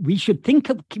 We should think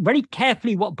of very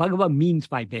carefully what Bhagavan means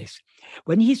by this.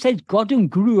 When he says God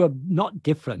and Guru are not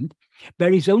different,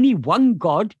 there is only one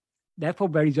God, therefore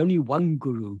there is only one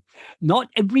Guru. Not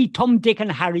every Tom, Dick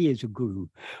and Harry is a Guru.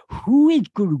 Who is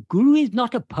Guru? Guru is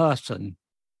not a person.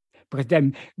 Because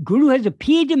then Guru has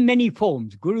appeared in many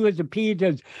forms. Guru has appeared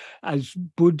as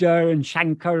Buddha and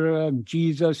Shankara and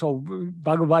Jesus or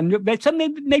Bhagavan. So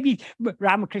maybe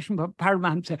Ramakrishna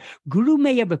Paramahamsa. Guru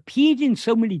may have appeared in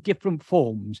so many different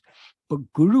forms, but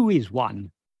Guru is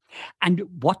one. And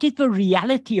what is the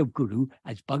reality of Guru?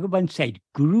 As Bhagavan said,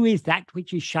 Guru is that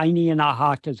which is shining in our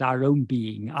heart as our own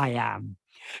being, I am.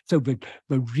 So the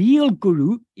real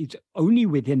Guru is only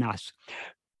within us.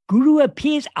 Guru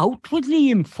appears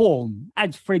outwardly in form,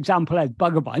 as for example, as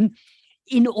Bhagavan,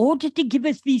 in order to give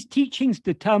us these teachings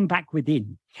to turn back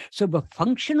within. So the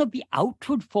function of the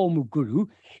outward form of Guru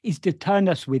is to turn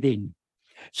us within.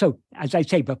 So, as I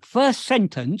say, the first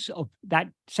sentence of that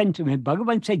sentiment,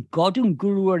 Bhagavan said, God and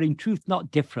Guru are in truth not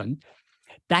different,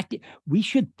 that we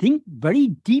should think very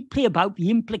deeply about the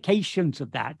implications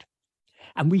of that.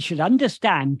 And we should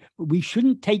understand that we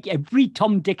shouldn't take every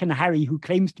Tom, Dick and Harry who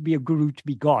claims to be a guru to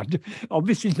be God.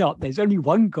 Obviously not. There's only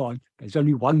one God. There's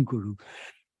only one guru.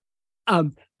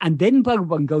 And then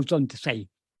Bhagavan goes on to say,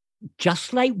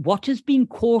 just like what has been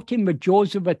caught in the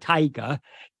jaws of a tiger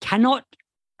cannot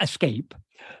escape,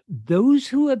 those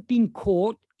who have been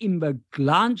caught in the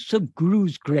glance of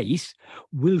Guru's grace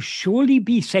will surely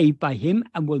be saved by him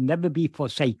and will never be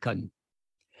forsaken.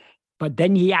 But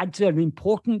then he adds an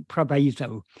important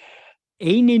proviso.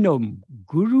 Eninum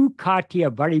Guru Kartya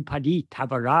Varipadi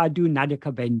Tavaradu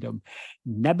Nadakavendum.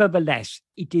 Nevertheless,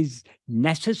 it is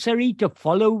necessary to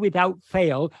follow without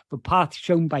fail the path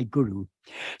shown by Guru.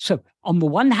 So on the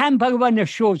one hand, Bhagavan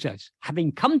assures us,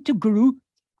 having come to Guru,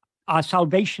 our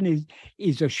salvation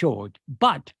is assured.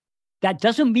 But that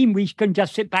doesn't mean we can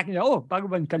just sit back and say, oh,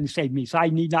 Bhagavan can save me, so I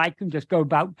can just go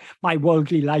about my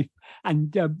worldly life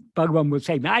and Bhagavan will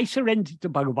save me. I surrender to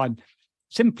Bhagavan.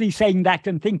 Simply saying that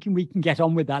and thinking we can get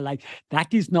on with our life,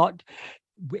 that is not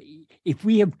if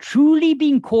we have truly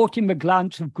been caught in the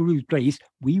glance of Guru's grace,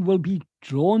 we will be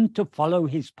drawn to follow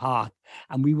his path,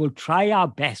 and we will try our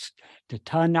best to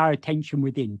turn our attention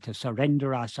within, to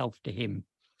surrender ourselves to him.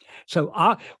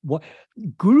 So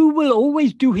Guru will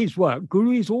always do his work.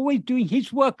 Guru is always doing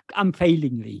his work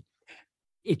unfailingly.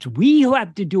 It's we who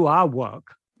have to do our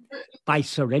work by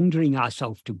surrendering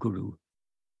ourselves to Guru,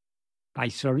 by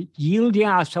yielding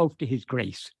ourselves to his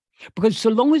grace. Because so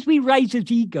long as we rise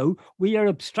as ego, we are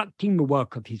obstructing the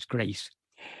work of his grace.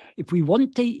 If we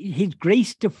want his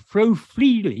grace to flow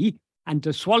freely and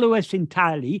to swallow us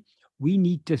entirely, we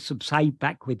need to subside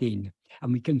back within.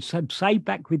 And we can subside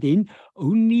back within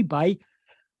only by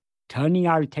turning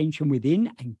our attention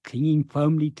within and clinging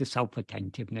firmly to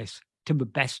self-attentiveness to the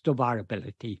best of our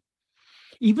ability.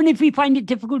 Even if we find it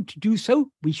difficult to do so,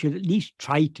 we should at least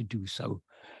try to do so.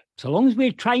 So long as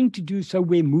we're trying to do so,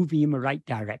 we're moving in the right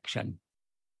direction.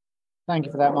 Thank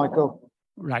you for that, Michael.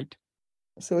 Right.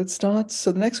 So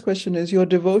the next question is, your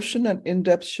devotion and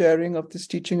in-depth sharing of this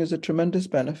teaching is a tremendous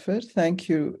benefit. Thank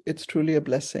you. It's truly a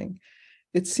blessing.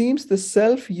 It seems the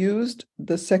self used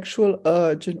the sexual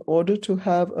urge in order to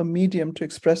have a medium to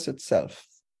express itself.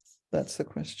 That's the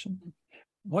question.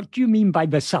 What do you mean by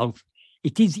the self?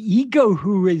 It is ego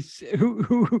who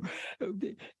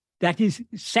that is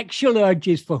sexual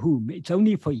urges for whom? It's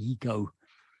only for ego.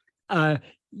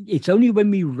 It's only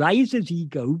when we rise as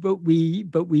ego, but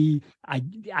we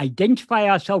identify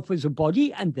ourselves as a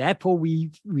body, and therefore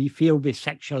we feel this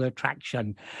sexual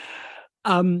attraction.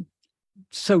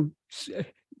 So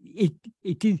it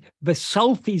is the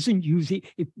self isn't using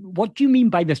it. What do you mean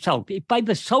by the self? If by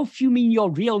the self you mean your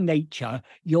real nature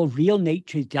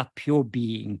is just pure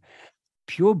being.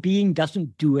 Pure being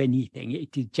doesn't do anything.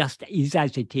 It is just is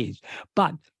as it is.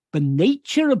 But the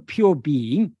nature of pure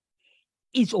being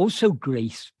is also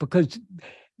grace, because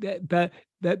the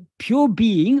pure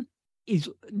being is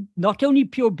not only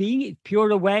pure being, it's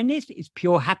pure awareness, it's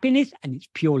pure happiness, and it's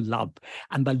pure love.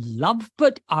 And the love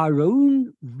that our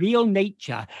own real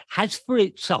nature has for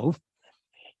itself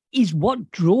is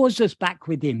what draws us back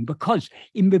within, because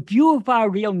in the view of our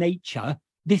real nature,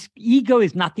 this ego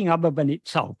is nothing other than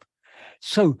itself.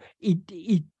 So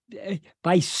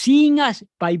by seeing us,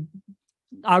 by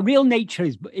our real nature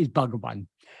is Bhagavan.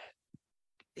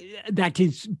 That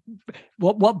is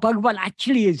what Bhagavan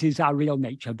actually is our real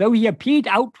nature. Though he appeared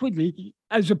outwardly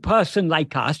as a person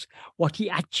like us, what he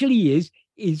actually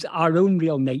is our own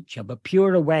real nature, the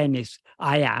pure awareness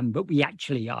I am, but we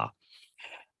actually are.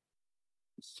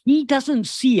 He doesn't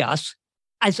see us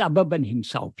as other than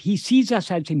himself. He sees us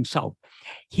as himself.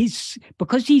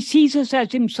 Because he sees us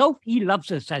as himself, he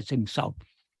loves us as himself.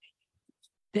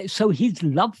 So his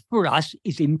love for us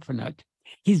is infinite.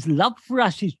 His love for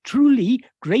us is truly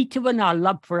greater than our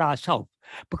love for ourselves.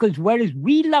 Because whereas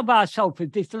we love ourselves as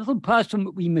this little person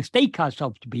that we mistake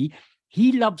ourselves to be,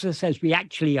 he loves us as we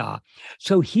actually are.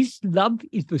 So his love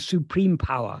is the supreme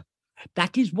power.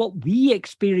 That is what we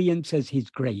experience as his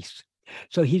grace.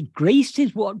 So his grace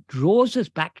is what draws us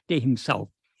back to himself.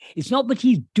 It's not that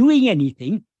he's doing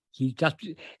anything. He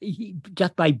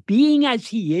just by being as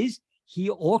he is, he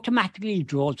automatically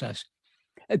draws us.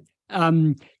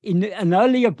 In an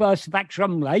earlier verse of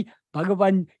Akṣaramaṇamālai,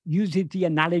 Bhagavan uses the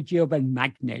analogy of a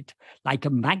magnet, like a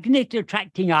magnet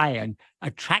attracting iron.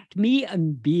 Attract me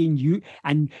and being you,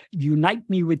 and unite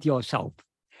me with yourself.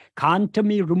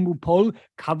 Kantami rumupol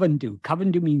kavandu.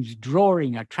 Kavandu means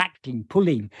drawing, attracting,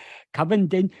 pulling.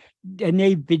 Kavandene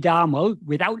vidamal,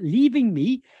 without leaving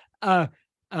me,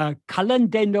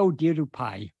 kalandeno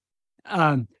dirupai.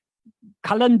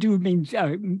 Kalandu means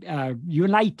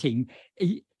uniting.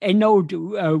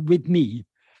 Enod with me,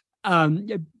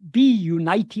 be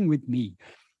uniting with me.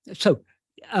 So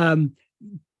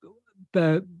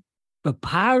the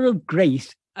power of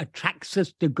grace attracts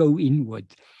us to go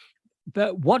inwards.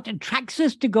 But what attracts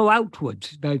us to go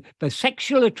outwards, the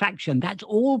sexual attraction, that's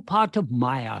all part of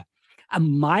Maya.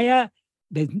 And Maya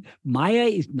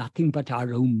is nothing but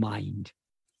our own mind.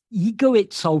 Ego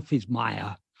itself is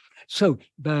Maya. So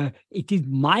it is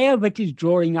Maya that is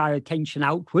drawing our attention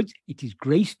outwards. It is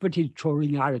grace that is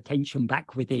drawing our attention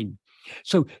back within.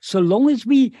 So long as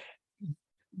we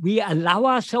allow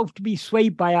ourselves to be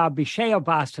swayed by our Vishaya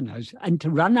vasanas and to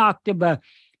run after the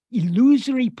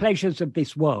illusory pleasures of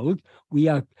this world, we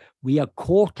are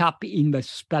caught up in the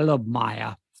spell of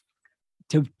Maya.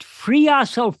 To free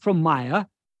ourselves from Maya,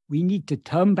 we need to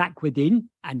turn back within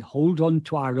and hold on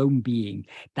to our own being.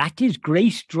 That is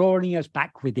grace drawing us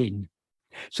back within.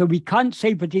 So we can't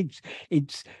say that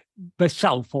it's the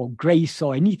self or grace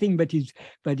or anything that is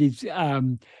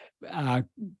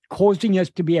causing us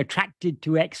to be attracted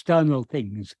to external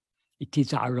things. It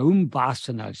is our own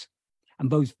vasanas. And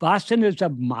those vasanas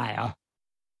of Maya.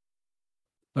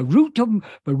 The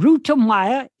root of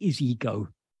Maya is ego.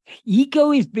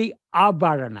 Ego is the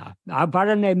avarana.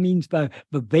 Avarana means the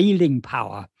veiling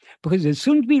power. Because as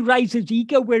soon as we rise as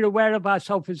ego, we're aware of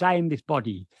ourselves as I am this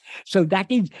body. So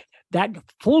that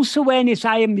false awareness,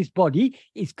 I am this body,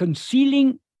 is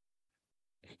concealing.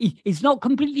 It's not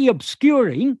completely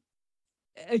obscuring.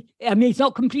 I mean, it's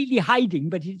not completely hiding,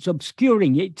 but it's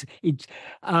obscuring. It's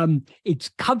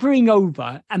covering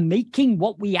over and making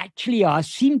what we actually are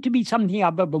seem to be something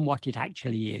other than what it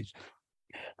actually is.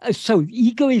 So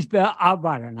ego is the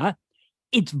avarana.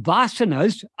 Its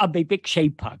vasanas are the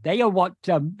vikshepa. They are what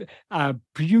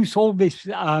produce all this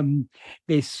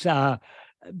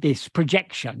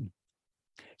projection.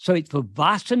 So it's the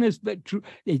vasanas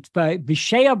it's the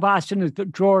vishaya vasanas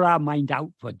that draw our mind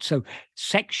outward. So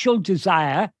sexual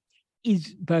desire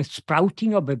is the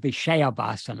sprouting of a vishaya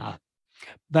vasana.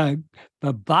 The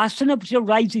vasana which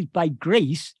arises by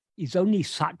grace is only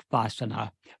sat vasana,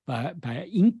 the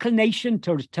inclination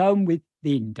to return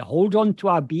within, to hold on to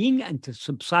our being and to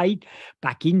subside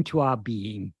back into our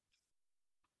being.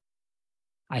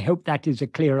 I hope that is a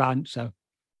clear answer.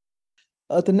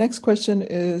 The next question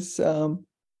is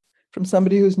from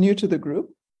somebody who's new to the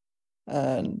group,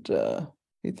 and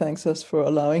he thanks us for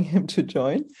allowing him to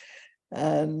join.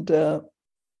 And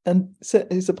so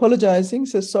he's apologizing,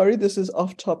 says, sorry, this is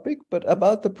off topic, but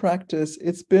about the practice,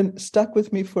 it's been stuck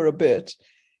with me for a bit.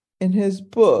 In his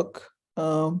book,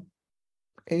 Hataob,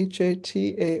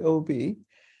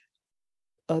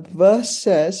 the verse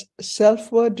says,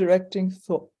 self-word directing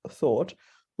thought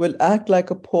will act like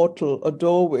a portal, a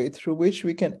doorway through which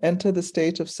we can enter the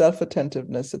state of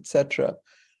self-attentiveness, etc.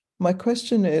 My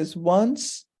question is,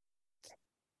 once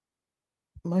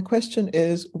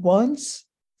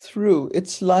through,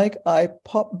 it's like I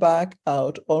pop back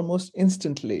out almost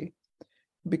instantly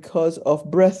because of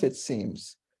breath, it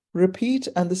seems. Repeat,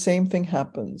 and the same thing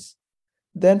happens.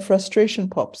 Then frustration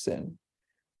pops in.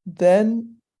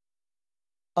 Then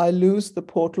I lose the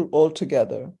portal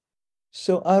altogether.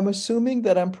 So I'm assuming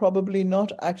that I'm probably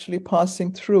not actually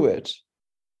passing through it.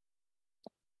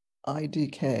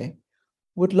 IDK.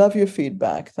 Would love your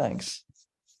feedback. Thanks.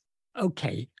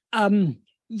 Okay.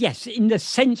 Yes, in the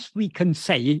sense we can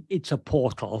say it's a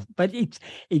portal, but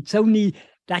it's only,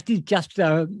 that is just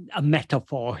a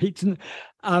metaphor. It's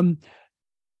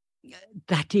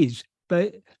that is,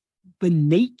 but the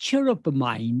nature of the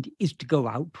mind is to go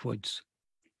outwards.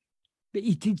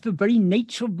 It is the very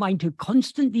nature of mind to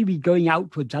constantly be going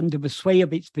outwards under the sway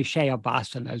of its vishaya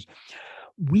vasanas.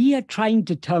 We are trying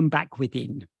to turn back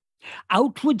within.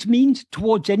 Outwards means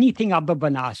towards anything other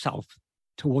than ourselves,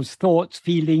 towards thoughts,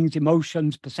 feelings,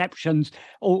 emotions, perceptions,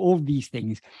 all these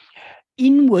things.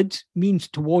 Inwards means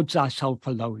towards ourself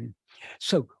alone.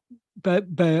 So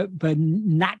the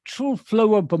natural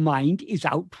flow of the mind is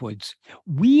outwards.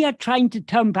 We are trying to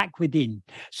turn back within.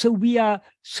 So we are,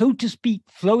 so to speak,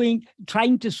 flowing,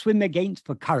 trying to swim against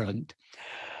the current.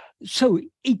 So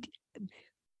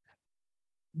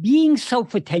being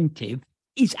self-attentive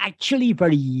is actually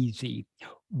very easy.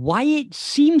 Why it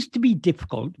seems to be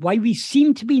difficult, why we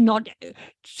seem to be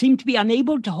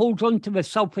unable to hold on to the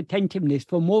self-attentiveness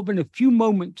for more than a few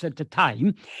moments at a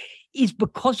time, is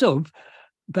because of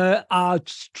our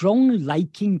strong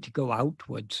liking to go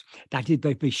outwards. That is,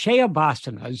 the vishaya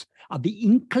vasanas are the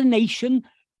inclination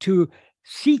to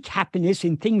seek happiness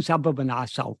in things other than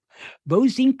ourselves.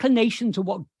 Those inclinations are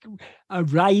what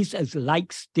arise as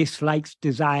likes, dislikes,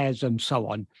 desires, and so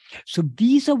on. So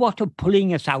these are what are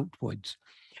pulling us outwards.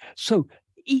 So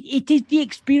it is the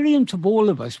experience of all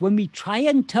of us when we try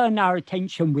and turn our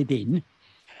attention within.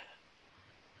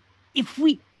 If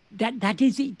we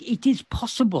it is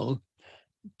possible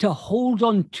to hold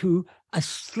on to a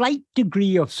slight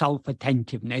degree of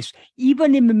self-attentiveness,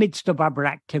 even in the midst of other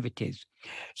activities.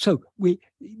 So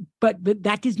but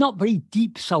that is not very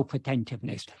deep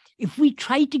self-attentiveness. If we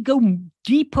try to go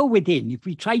deeper within, if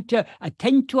we try to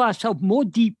attend to ourselves more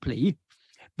deeply,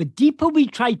 the deeper we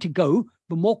try to go,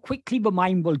 the more quickly the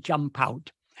mind will jump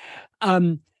out.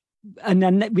 And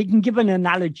then we can give an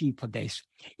analogy for this.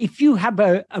 If you have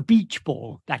a beach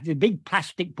ball, that is a big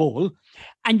plastic ball,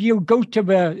 and you go to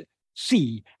the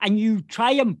sea and you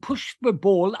try and push the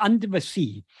ball under the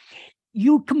sea,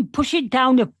 you can push it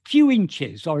down a few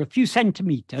inches or a few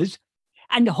centimeters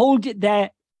and hold it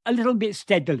there a little bit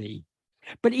steadily.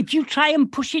 But if you try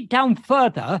and push it down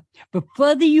further, the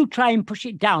further you try and push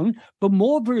it down, the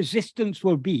more the resistance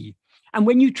will be. And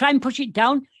when you try and push it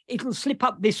down, it'll slip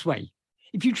up this way.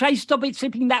 If you try to stop it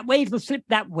slipping that way, it'll slip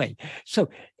that way. So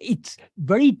it's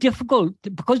very difficult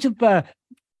because of the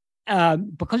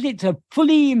because it's a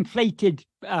fully inflated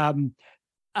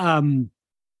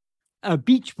a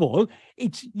beach ball,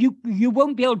 you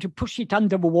won't be able to push it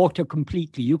under the water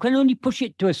completely. You can only push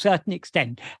it to a certain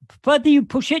extent. The further you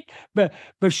push it, the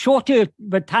shorter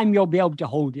the time you'll be able to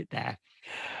hold it there.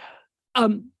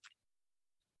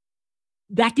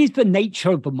 That is the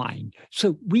nature of the mind.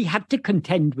 So we have to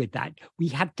contend with that. We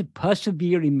have to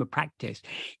persevere in the practice.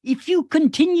 If you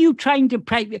continue trying to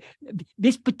practice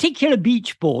this particular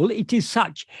beach ball, it is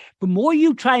such, the more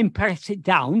you try and press it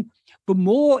down, the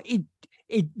more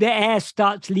the air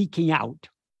starts leaking out.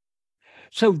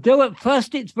 So though at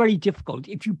first it's very difficult,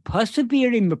 if you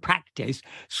persevere in the practice,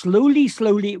 slowly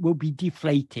it will be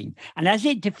deflating. And as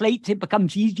it deflates, it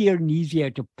becomes easier and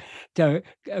easier to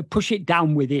push it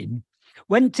down within.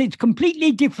 Once it's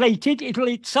completely deflated, it'll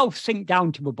itself sink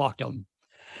down to the bottom.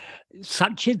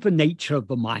 Such is the nature of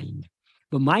the mind.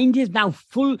 The mind is now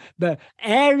full. The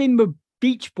air in the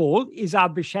beach ball is our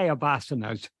Vishaya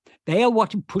vasanas. They are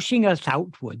what are pushing us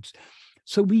outwards.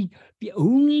 So the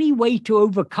only way to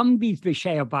overcome these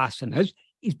Vishaya vasanas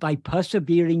is by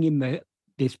persevering in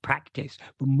this practice.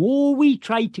 The more we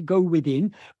try to go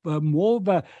within, the more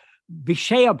the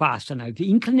Vishaya vasana, the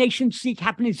inclination to seek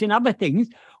happiness in other things,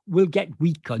 will get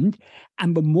weakened,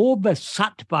 and the more the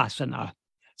sat vasana,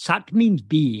 sat means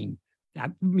being,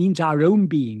 that means our own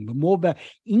being, the more the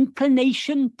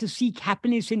inclination to seek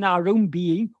happiness in our own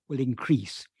being will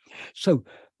increase. So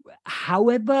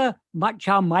however much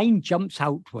our mind jumps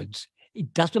outwards,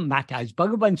 it doesn't matter. As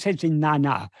Bhagavan says in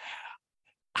Nana,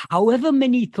 however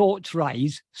many thoughts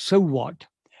rise, so what?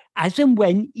 As and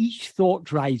when each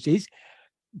thought rises,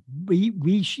 we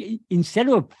instead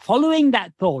of following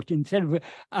that thought, instead of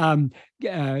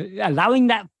allowing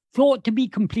that thought to be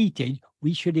completed,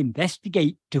 we should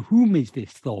investigate to whom is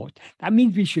this thought. That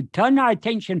means we should turn our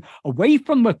attention away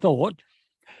from the thought,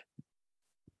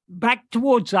 back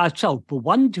towards ourselves, the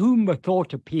one to whom the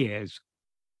thought appears.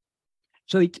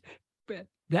 So it's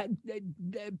that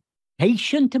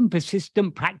patient and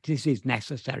persistent practice is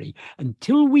necessary.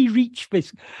 Until we reach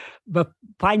the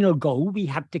final goal, we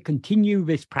have to continue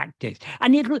this practice.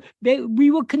 And we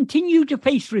will continue to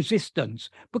face resistance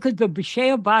because the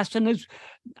Vishaya vasanas,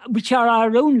 which are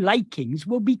our own likings,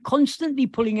 will be constantly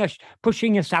pushing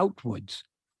us outwards.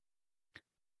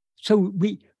 So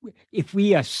if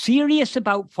we are serious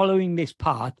about following this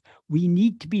path, we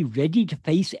need to be ready to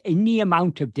face any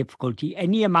amount of difficulty,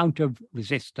 any amount of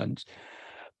resistance,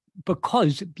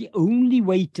 because the only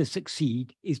way to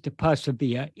succeed is to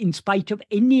persevere in spite of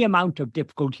any amount of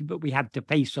difficulty that we have to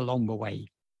face along the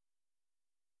way.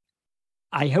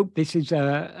 I hope this is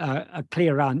a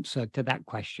clear answer to that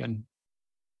question.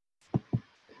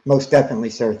 Most definitely,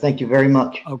 sir. Thank you very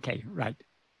much. Okay, right.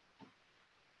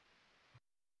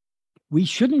 We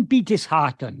shouldn't be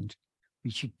disheartened.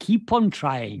 We should keep on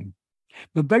trying.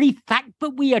 The very fact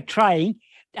that we are trying,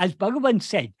 as Bhagavan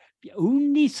said, the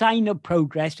only sign of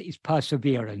progress is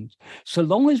perseverance. So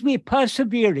long as we're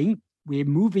persevering, we're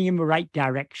moving in the right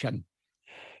direction.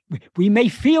 We may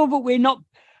feel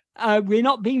that we're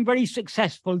not being very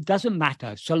successful, doesn't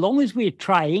matter. So long as we're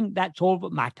trying, that's all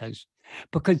that matters.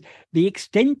 Because the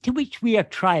extent to which we are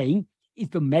trying is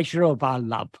the measure of our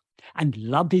love. And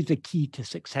love is the key to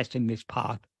success in this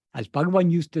path. As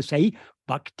Bhagavan used to say,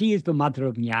 bhakti is the mother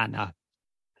of jnana.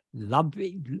 Love,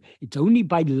 it's only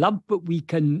by love that we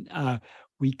can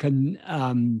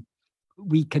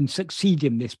succeed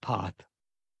in this path.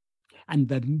 And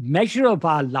the measure of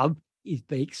our love is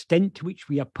the extent to which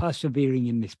we are persevering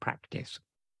in this practice.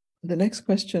 The next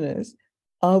question is,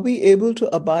 are we able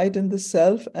to abide in the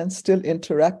self and still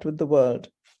interact with the world?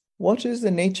 What is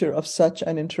the nature of such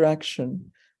an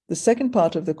interaction? The second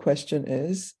part of the question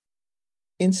is,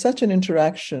 in such an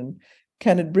interaction,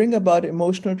 can it bring about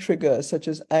emotional triggers such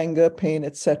as anger, pain,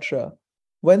 etc.?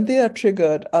 When they are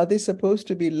triggered, are they supposed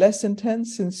to be less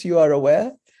intense since you are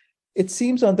aware? It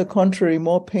seems, on the contrary,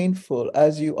 more painful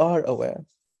as you are aware.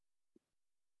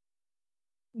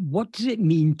 What does it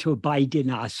mean to abide in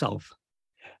ourself?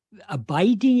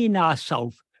 Abiding in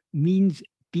ourself means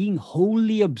being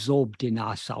wholly absorbed in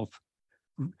ourself,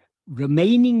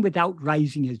 remaining without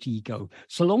rising as ego.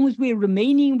 So long as we're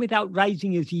remaining without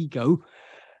rising as ego,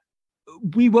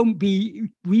 we won't be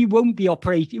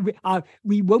operating,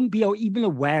 we won't be even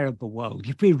aware of the world.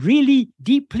 If we're really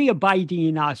deeply abiding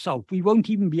in ourselves, we won't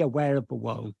even be aware of the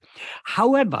world.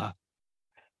 However,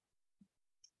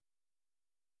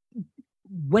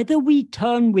 whether we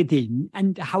turn within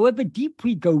and however deep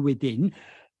we go within,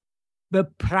 the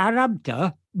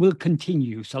prarabdha will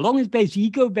continue. So long as there's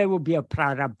ego, there will be a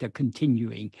prarabdha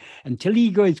continuing. Until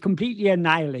ego is completely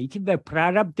annihilated, the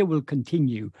prarabdha will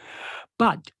continue.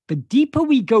 But the deeper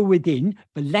we go within,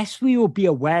 the less we will be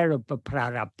aware of the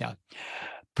prarabdha.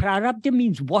 Prarabdha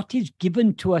means what is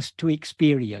given to us to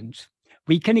experience.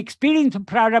 We can experience a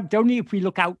prarabdha only if we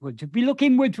look outwards. If we look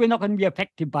inwards, we're not going to be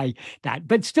affected by that.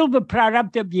 But still, the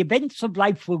prarabdha, the events of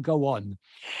life will go on.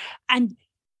 And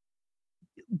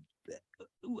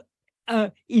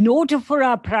in order for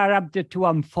our prarabdha to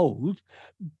unfold,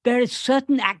 there are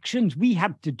certain actions we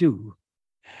have to do.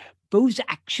 Those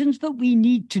actions that we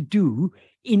need to do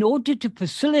in order to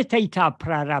facilitate our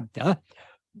prarabdha,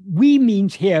 we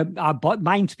means here our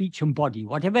mind, speech, and body.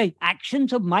 Whatever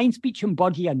actions of mind, speech, and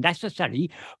body are necessary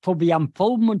for the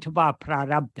unfoldment of our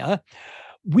prarabdha,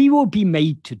 we will be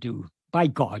made to do by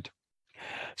God.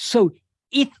 So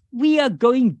if we are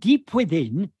going deep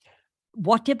within,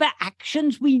 whatever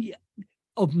actions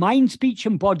of mind, speech,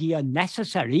 and body are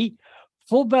necessary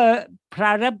for the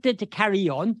prarabdha to carry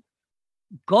on,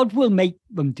 God will make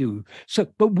them do. So,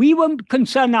 but we won't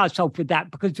concern ourselves with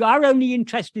that because our only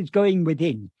interest is going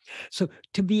within. So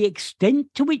to the extent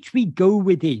to which we go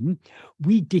within,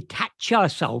 we detach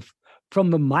ourselves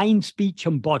from the mind, speech,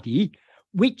 and body,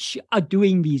 which are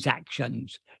doing these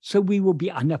actions. So we will be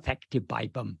unaffected by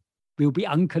them. We'll be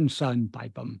unconcerned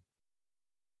by them.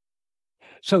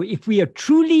 So if we are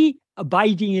truly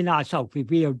abiding in ourselves, if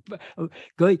we are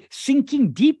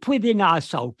sinking deep within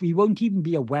ourselves, we won't even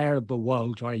be aware of the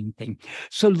world or anything.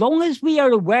 So long as we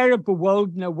are aware of the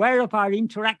world and aware of our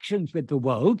interactions with the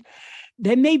world,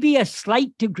 there may be a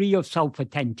slight degree of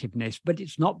self-attentiveness, but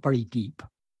it's not very deep.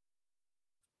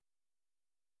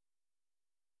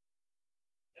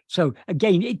 So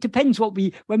again, it depends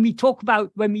when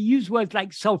we use words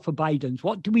like self-abidance,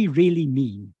 what do we really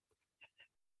mean?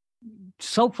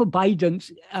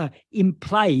 Self-abidance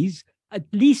implies at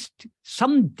least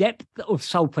some depth of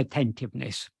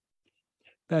self-attentiveness.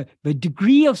 The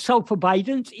degree of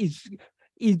self-abidance is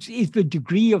the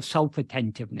degree of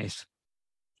self-attentiveness.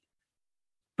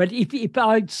 But if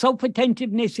our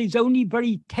self-attentiveness is only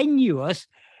very tenuous,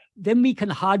 then we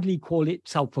can hardly call it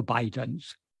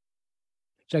self-abidance.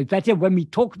 So it's better when we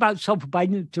talk about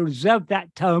self-abidance to reserve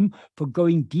that term for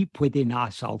going deep within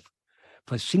ourselves,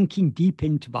 for sinking deep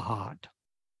into the heart.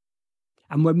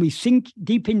 And when we sink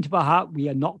deep into the heart, we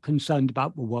are not concerned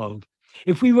about the world.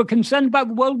 If we were concerned about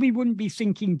the world, we wouldn't be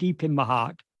sinking deep in the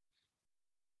heart.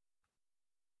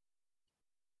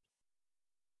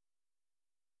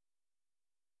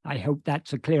 I hope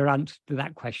that's a clear answer to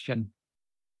that question.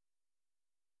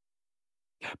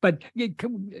 But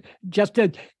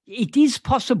it is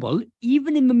possible,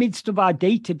 even in the midst of our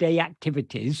day-to-day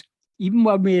activities, even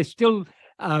when we are still,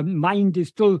 mind is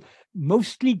still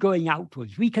mostly going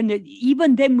outwards,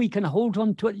 even then we can hold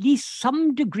on to at least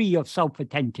some degree of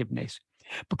self-attentiveness.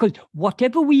 Because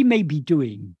whatever we may be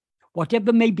doing,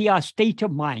 whatever may be our state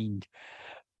of mind,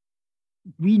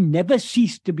 we never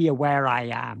cease to be aware I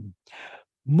am.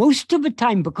 Most of the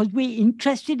time, because we're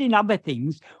interested in other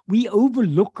things, we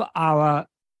overlook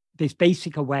this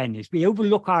basic awareness. We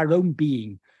overlook our own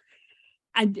being.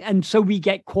 And so we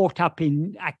get caught up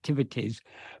in activities.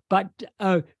 But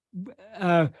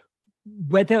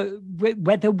whether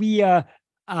we are,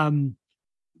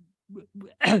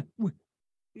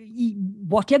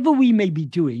 whatever we may be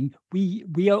doing,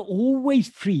 we are always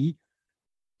free.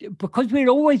 Because we're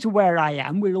always aware I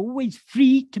am, we're always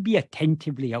free to be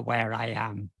attentively aware I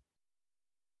am.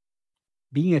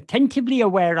 Being attentively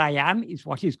aware I am is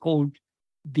what is called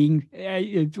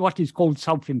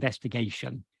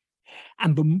self-investigation.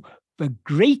 And the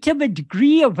greater the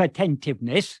degree of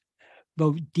attentiveness,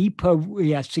 the deeper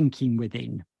we are sinking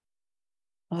within.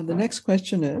 The next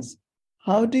question is,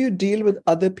 how do you deal with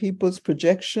other people's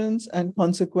projections and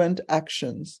consequent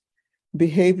actions?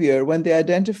 Behavior when they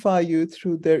identify you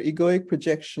through their egoic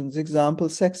projections, example,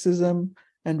 sexism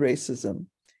and racism.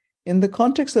 In the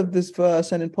context of this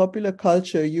verse and in popular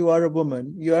culture, you are a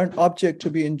woman, you are an object to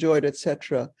be enjoyed,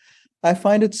 etc. I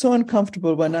find it so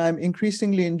uncomfortable when I'm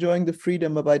increasingly enjoying the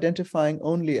freedom of identifying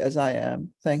only as I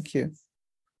am. Thank you.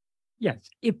 Yes,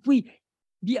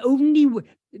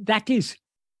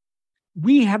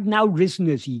 we have now risen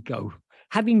as ego.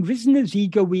 Having risen as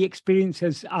ego, we experience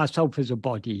ourselves as a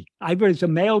body, either as a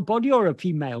male body or a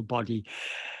female body.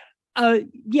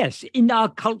 Yes, in our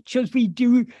cultures, we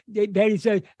do. There is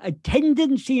a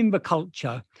tendency in the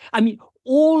culture. I mean,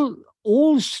 all.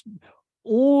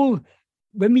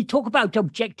 When we talk about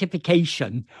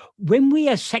objectification, when we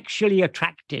are sexually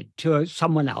attracted to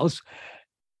someone else,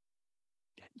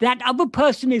 that other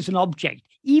person is an object.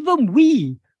 Even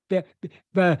we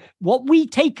what we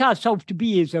take ourselves to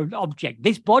be is an object.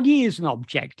 This body is an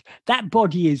object. That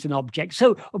body is an object.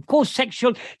 So, of course,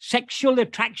 sexual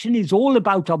attraction is all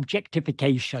about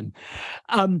objectification.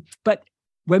 But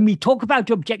when we talk about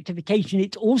objectification,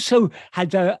 it also has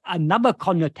another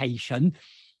connotation.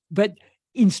 But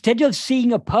instead of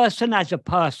seeing a person as a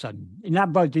person, in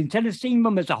other words, instead of seeing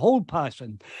them as a whole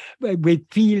person with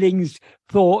feelings,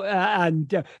 thought,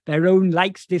 and their own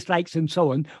likes, dislikes, and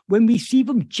so on, when we see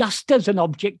them just as an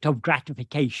object of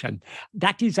gratification,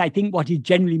 that is, I think, what is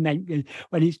generally meant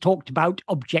when it's talked about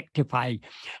objectifying.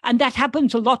 And that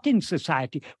happens a lot in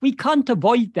society. We can't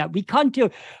avoid that. We can't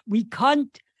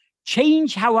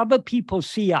change how other people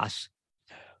see us.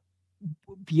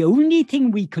 The only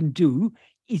thing we can do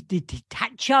is to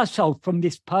detach ourselves from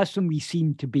this person we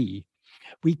seem to be.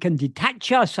 We can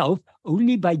detach ourselves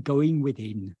only by going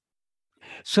within.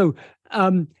 So,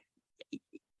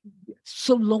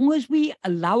 so long as we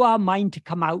allow our mind to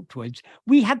come outwards,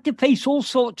 we have to face all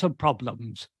sorts of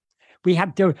problems. We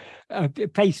have to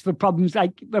face the problems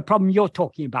like the problem you're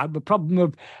talking about, the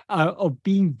problem of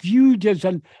being viewed as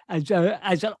an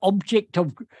object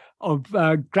of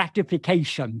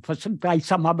gratification by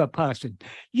some other person.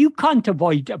 You can't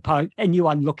avoid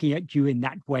anyone looking at you in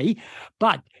that way,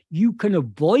 but you can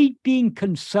avoid being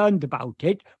concerned about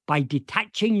it by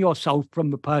detaching yourself from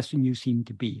the person you seem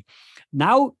to be.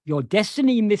 Now, your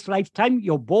destiny in this lifetime,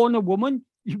 you're born a woman.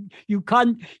 You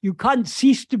can't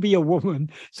cease to be a woman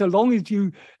so long as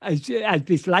as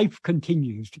this life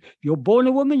continues. You're born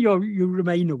a woman, you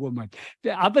remain a woman.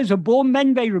 The others are born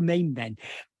men, they remain men.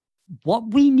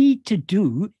 What we need to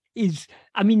do is,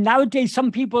 I mean, nowadays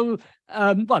some people,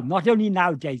 well, not only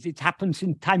nowadays, it's happened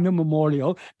since time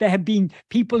immemorial. There have been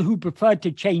people who prefer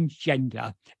to change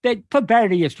gender for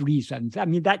various reasons. I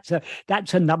mean, that's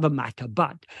another matter.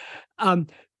 But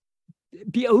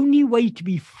the only way to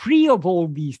be free of all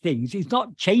these things is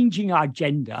not changing our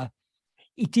gender.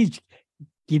 It is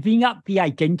giving up the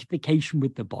identification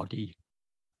with the body.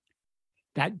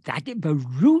 That the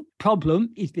root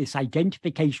problem is this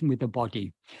identification with the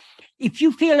body. If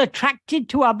you feel attracted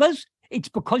to others, it's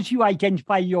because you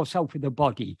identify yourself with the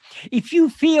body. If you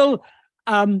feel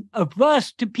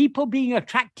averse to people being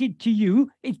attracted to you,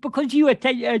 it's because you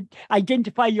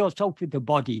identify yourself with the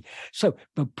body. So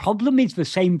the problem is the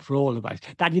same for all of us.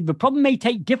 That is, the problem may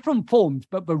take different forms,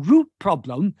 but the root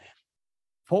problem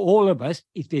for all of us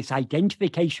is this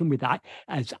identification with that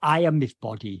as I am this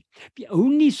body. The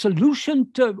only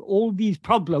solution to all these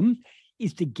problems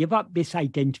is to give up this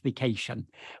identification.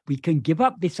 We can give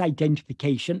up this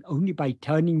identification only by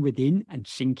turning within and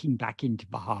sinking back into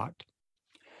the heart.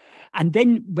 And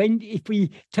then if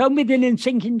we turn within and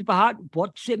sink into the heart,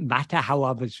 what does it matter how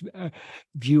others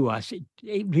view us?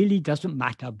 It really doesn't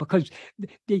matter, because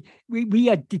we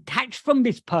are detached from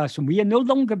this person. We are no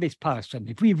longer this person.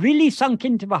 If we really sunk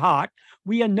into the heart,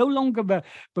 we are no longer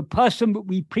the person that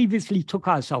we previously took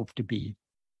ourselves to be.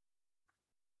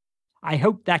 I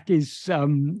hope that is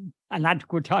an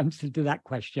adequate answer to that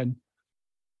question.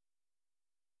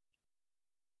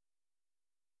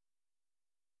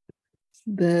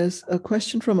 There's a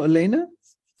question from Elena.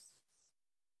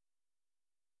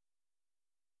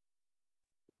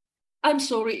 I'm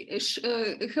sorry.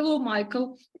 Hello,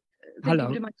 Michael. Thank Hello. you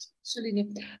very much,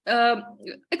 Shalini.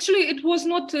 Actually, it was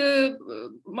not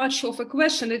much of a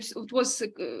question. It was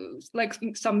like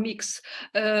some mix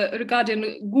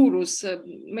regarding gurus.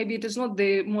 Maybe it is not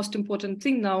the most important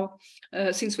thing now,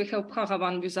 since we have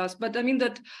Bhagavan with us. But I mean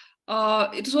that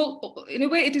it is all, in a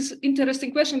way, it is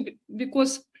interesting question,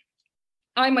 because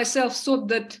I myself thought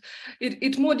that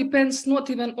it more depends not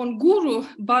even on guru,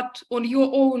 but on your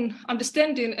own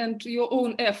understanding and your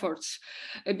own efforts.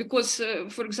 Because,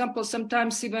 for example,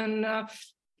 sometimes even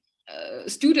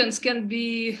students can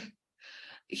be,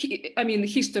 I mean,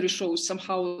 history shows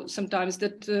somehow sometimes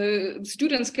that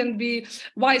students can be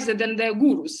wiser than their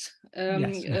gurus.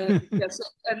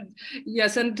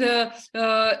 Yes, and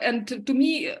to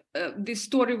me, this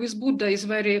story with Buddha is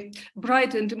very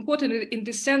bright and important in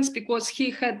this sense, because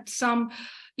he had some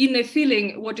inner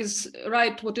feeling what is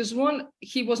right, what is wrong.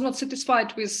 He was not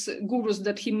satisfied with gurus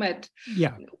that he met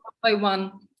one by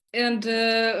one, and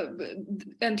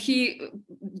he,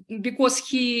 because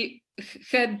he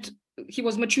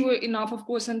was mature enough, of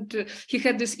course, and he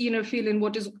had this inner feeling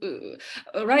what is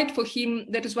right for him.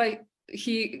 That is why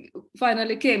he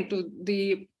finally came to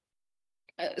the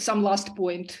some last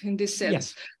point in this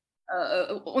sense.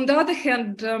 On the other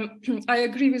hand, I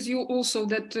agree with you also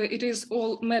that it is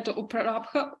all matter of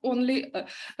prarabdha only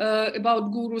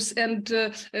about gurus,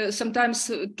 and sometimes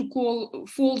to call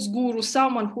false guru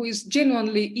someone who is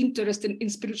genuinely interested in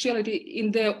spirituality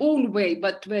in their own way,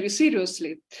 but very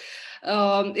seriously.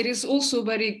 It is also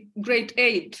very great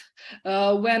aid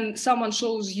when someone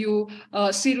shows you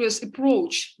a serious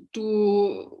approach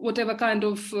to whatever kind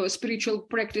of spiritual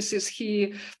practices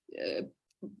he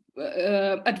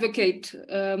advocate.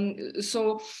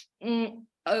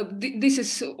 This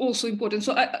is also important.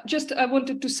 So I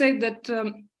wanted to say that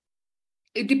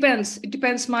it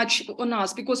depends much on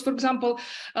us, because, for example,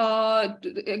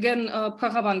 again,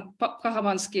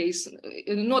 Bhagavan's case,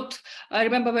 I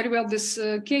remember very well this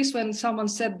case when someone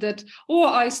said that, oh,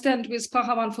 I stand with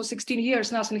Bhagavan for 16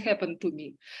 years, nothing happened to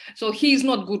me. So he is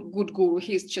not good guru,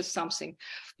 he is just something.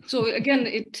 So again,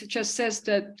 it just says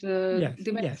that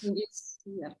the medicine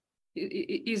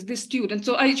is this student.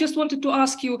 So I just wanted to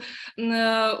ask you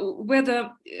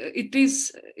whether it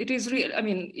is real. I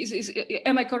mean,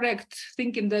 am I correct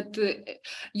thinking that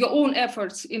your own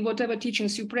efforts in whatever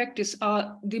teachings you practice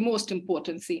are the most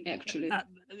important thing, actually?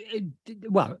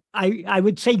 Well, I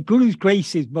would say Guru's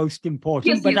grace is most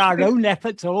important, Yes, but yes, our yes. own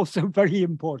efforts are also very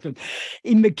important.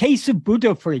 In the case of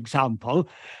Buddha, for example,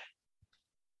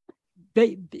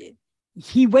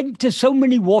 he went to so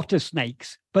many water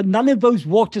snakes, but none of those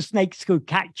water snakes could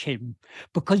catch him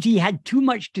because he had too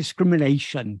much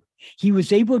discrimination. He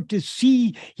was able to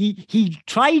see, he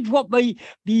tried what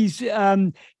these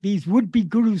would-be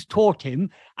gurus taught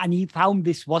him, and he found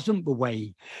this wasn't the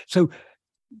way. So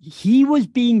he was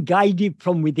being guided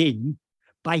from within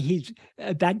by his,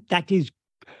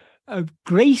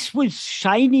 grace was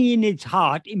shining in his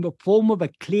heart in the form of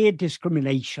a clear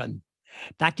discrimination.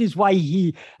 That is why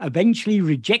he eventually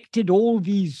rejected all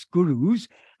these gurus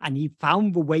and he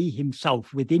found the way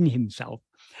himself, within himself.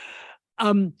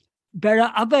 There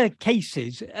are other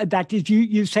cases that is,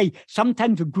 you say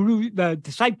sometimes the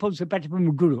disciples are better than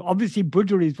the guru. Obviously,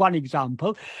 Buddha is one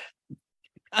example.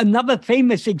 Another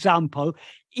famous example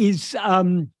is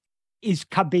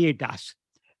Kabir Das.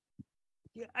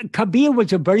 Kabir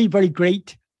was a very, very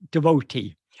great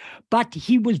devotee, but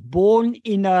he was born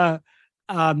in a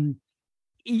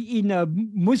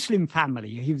Muslim family.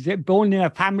 He was born in a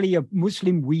family of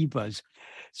Muslim weavers.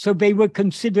 So they were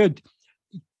considered,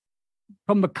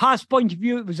 from a caste point of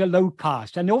view, it was a low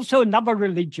caste, and also another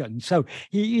religion. So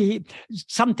he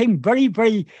something very,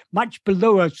 very much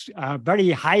below us,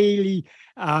 very highly,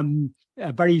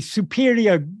 very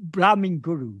superior Brahmin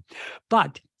guru.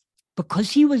 But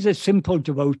because he was a simple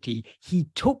devotee, he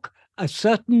took a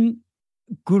certain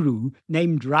guru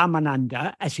named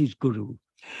Ramananda as his guru.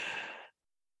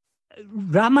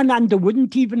 Ramananda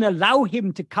wouldn't even allow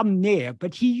him to come near,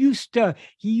 but he used to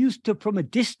from a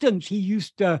distance, he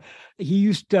used to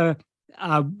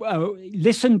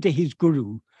listen to his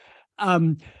guru.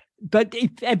 But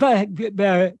if ever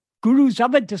the guru's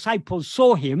other disciples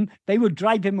saw him, they would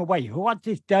drive him away. What's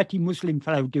this dirty Muslim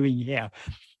fellow doing here?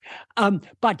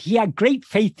 But he had great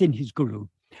faith in his guru.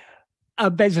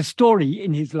 There's a story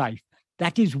in his life.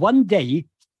 That is, one day,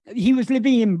 he was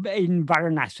living in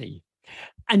Varanasi.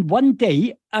 And one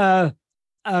day, a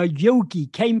yogi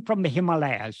came from the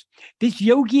Himalayas. This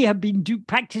yogi had been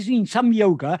practicing some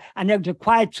yoga and had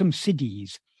acquired some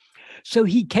siddhis. So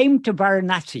he came to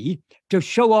Varanasi to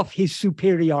show off his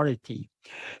superiority.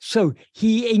 So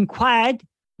he inquired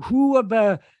who are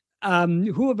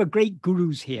the great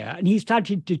gurus here, and he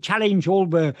started to challenge all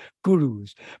the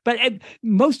gurus. But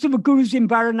most of the gurus in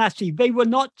Varanasi, they were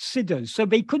not siddhas, so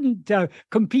they couldn't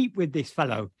compete with this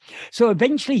fellow. So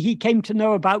eventually he came to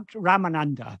know about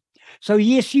Ramananda. So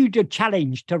he issued a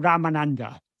challenge to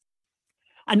Ramananda.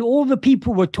 And all the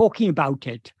people were talking about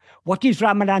it. What is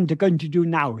Ramananda going to do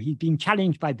now? He's been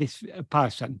challenged by this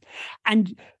person.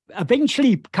 And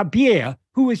eventually Kabir,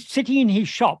 who was sitting in his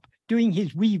shop doing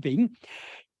his weaving,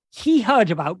 he heard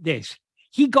about this.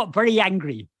 He got very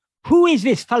angry. Who is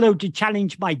this fellow to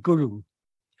challenge my guru?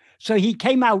 So he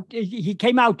came out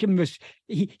and was,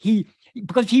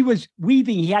 because he was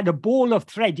weaving, he had a ball of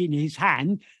thread in his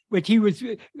hand, which he was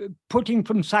putting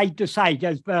from side to side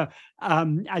as the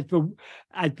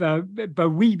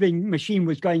weaving machine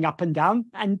was going up and down.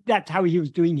 And that's how he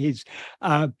was doing his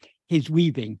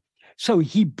weaving. So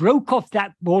he broke off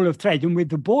that ball of thread, and with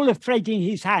the ball of thread in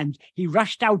his hand, he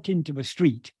rushed out into the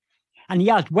street. And he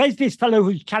asked, where's this fellow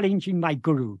who's challenging my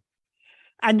guru?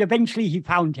 And eventually he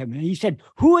found him. And he said,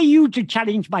 who are you to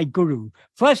challenge my guru?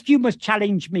 First, you must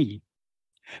challenge me.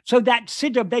 So that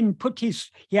siddha then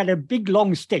he had a big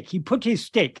long stick. He put his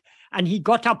stick and he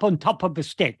got up on top of the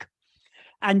stick.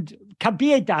 And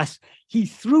Kabir Das, he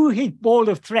threw his ball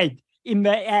of thread in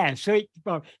the air. So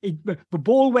the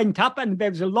ball went up and there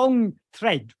was a long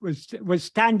thread was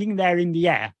standing there in the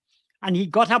air. And he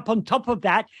got up on top of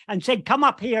that and said, come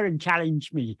up here and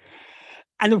challenge me.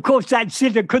 And of course, that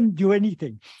Siddha couldn't do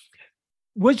anything.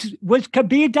 Was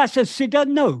Kabir Das a Siddha?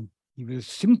 No. He was a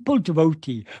simple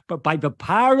devotee, but by the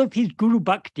power of his Guru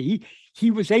Bhakti,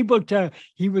 he was able to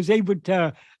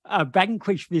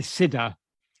vanquish this Siddha.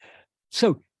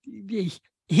 So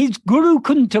his Guru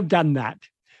couldn't have done that,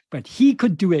 but he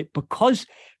could do it because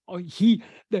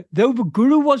though the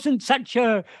Guru wasn't such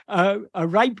a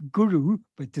ripe Guru,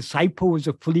 the disciple was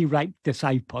a fully ripe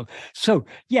disciple. So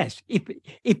yes,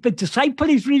 if the disciple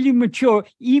is really mature,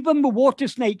 even the water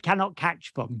snake cannot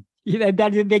catch them.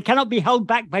 They cannot be held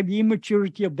back by the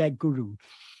immaturity of their Guru.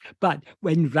 But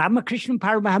when Ramakrishna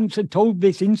Paramahamsa told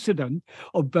this incident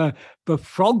of the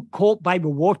frog caught by the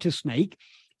water snake,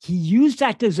 he used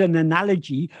that as an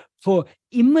analogy for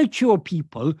immature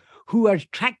people who are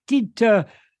attracted to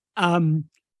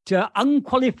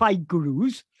unqualified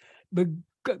gurus. The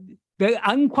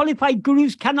unqualified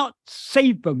gurus cannot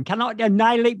save them, cannot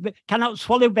annihilate, cannot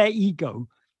swallow their ego.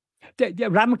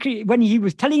 Ramakrishna, when he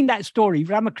was telling that story,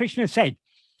 Ramakrishna said,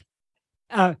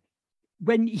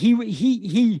 when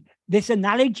this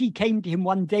analogy came to him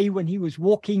one day when he was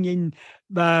walking in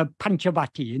the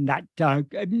Panchavati, in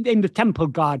the temple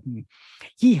garden,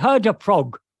 he heard a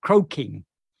frog croaking.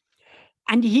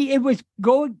 And it was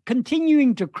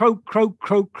continuing to croak.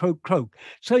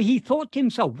 So he thought to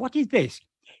himself, what is this?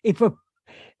 If a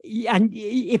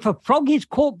frog is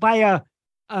caught by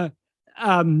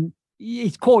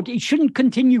it shouldn't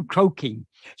continue croaking.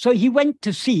 So he went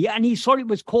to see and he saw it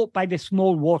was caught by the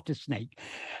small water snake.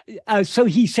 So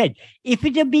he said, if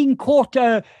it had been caught,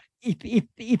 if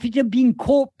it had been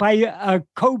caught by a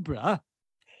cobra,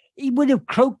 it would have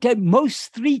croaked at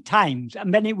most 3 times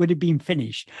and then it would have been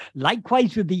finished.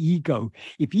 Likewise with the ego.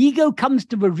 If ego comes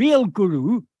to the real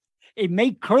Guru, it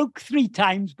may croak 3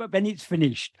 times, but then it's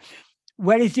finished.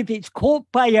 Whereas if it's caught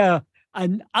by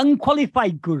an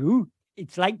unqualified Guru,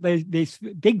 it's like this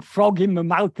big frog in the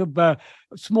mouth of a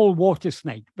small water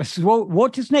snake. The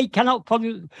water snake cannot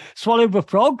swallow the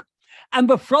frog, and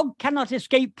the frog cannot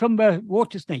escape from the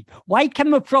water snake. Why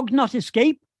can the frog not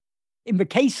escape? In the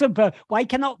case of why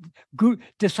cannot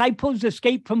disciples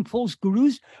escape from false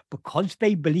gurus? Because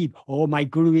they believe, oh, my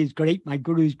guru is great,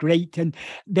 and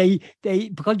they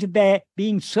because of their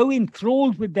being so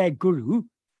enthralled with their guru,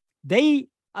 they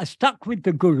are stuck with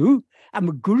the guru, and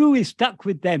the guru is stuck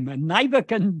with them, and neither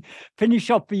can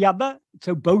finish off the other.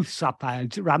 So both suffer,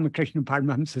 as Ramakrishna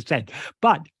Paramahamsa said.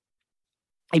 But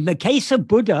in the case of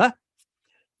Buddha,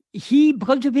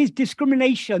 because of his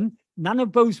discrimination, none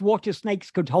of those water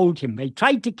snakes could hold him. They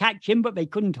tried to catch him, but they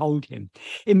couldn't hold him.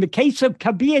 In the case of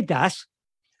Kabir Das,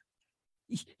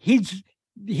 his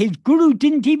guru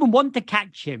didn't even want to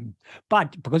catch him,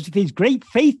 but because of his great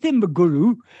faith in the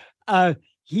guru, that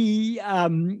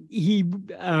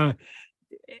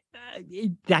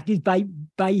is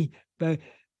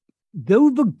though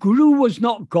the guru was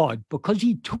not God, because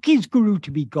he took his guru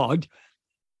to be God,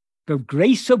 the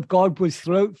grace of God was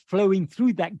flowing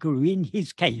through that guru in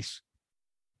his case.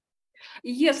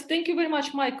 Yes, thank you very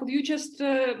much, Michael. You just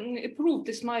proved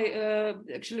this my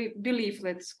actually belief,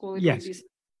 let's call it like this.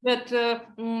 That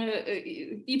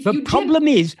if the problem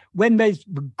is when the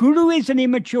guru is an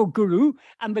immature guru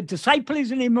and the disciple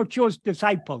is an immature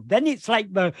disciple, then it's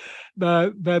like the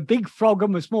big frog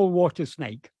and the small water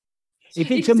snake.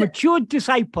 If it's a mature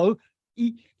disciple,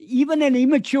 even an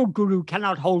immature guru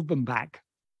cannot hold them back.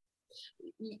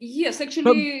 Yes,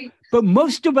 actually. But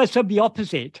most of us are the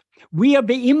opposite. We are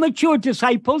the immature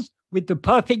disciples with the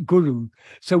perfect guru.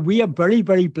 So we are very,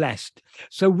 very blessed.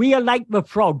 So we are like the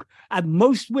frog, and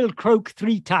most will croak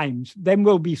 3 times, then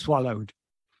we'll be swallowed.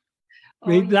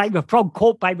 Like the frog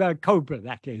caught by the cobra,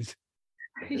 that is.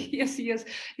 Yes,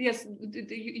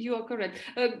 you are correct.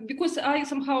 Because I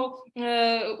somehow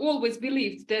always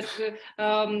believed that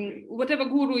whatever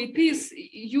guru it is,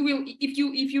 you will, if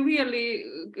you really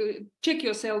check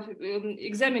yourself,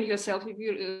 examine yourself, if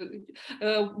you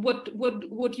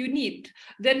what you need,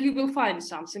 then you will find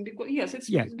something. Because it's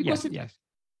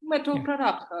matter of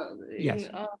product. In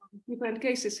different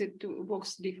cases, it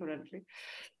works differently.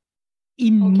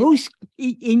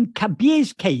 In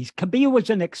Kabir's case, Kabir was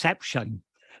an exception.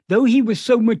 Though he was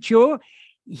so mature,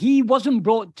 he wasn't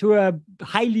brought to a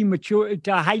highly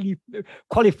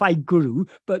qualified guru,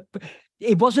 but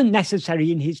it wasn't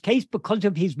necessary in his case because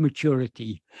of his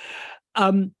maturity.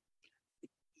 For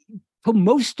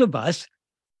most of us,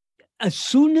 as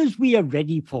soon as we are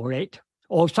ready for it,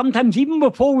 or sometimes even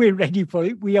before we're ready for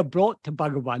it, we are brought to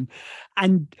Bhagavan.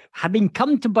 And having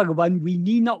come to Bhagavan, we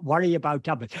need not worry about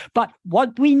others. But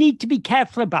what we need to be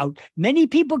careful about, many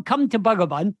people come to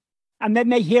Bhagavan and then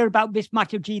they hear about this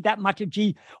Mataji, that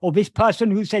Mataji, or this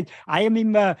person who said, I'm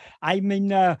in the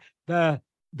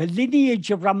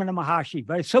lineage of Ramana Maharshi.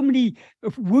 There are so many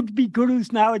would-be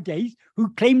gurus nowadays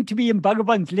who claim to be in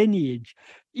Bhagavan's lineage,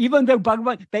 even though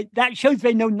Bhagavan, that shows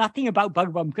they know nothing about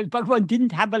Bhagavan, because Bhagavan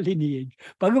didn't have a lineage.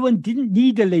 Bhagavan didn't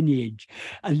need a lineage.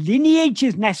 A lineage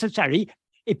is necessary.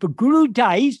 If a guru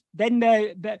dies, then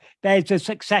there's a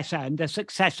successor and a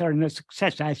successor and a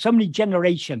successor. So many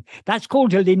generations. That's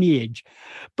called a lineage.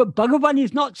 But Bhagavan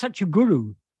is not such a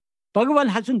guru. Bhagavan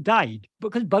hasn't died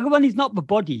because Bhagavan is not the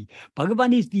body.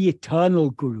 Bhagavan is the eternal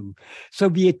guru. So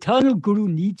the eternal guru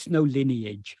needs no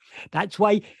lineage. That's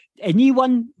why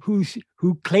anyone who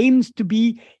claims to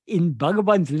be in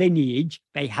Bhagavan's lineage,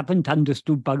 they haven't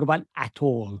understood Bhagavan at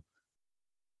all.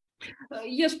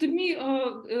 Yes, to me,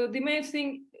 the main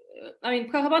thing,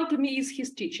 Bhagavan to me is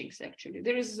his teachings, actually.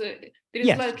 There is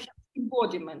Yes. like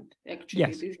embodiment, actually.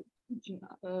 Yes. This teaching.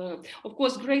 Of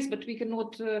course, grace, but we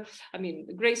cannot,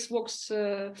 grace works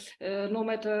no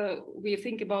matter we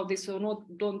think about this or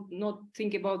not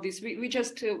think about this. We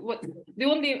just, the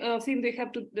only thing they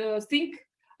have to think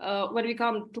when we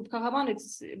come to Bhagavan,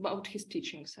 it's about his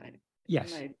teachings.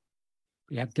 Yes. Right.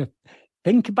 We have to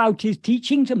think about his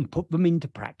teachings and put them into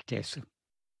practice.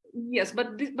 Yes,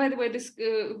 but this, by the way,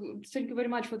 thank you very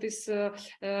much for this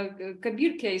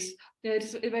Kabir case.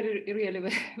 It's really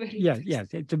very Yes,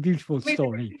 it's a beautiful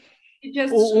story.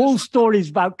 Just, All stories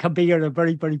about Kabir are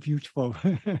very, very beautiful.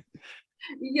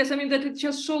 yes, that it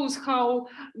just shows how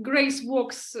grace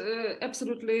works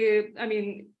absolutely,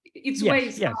 its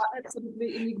ways are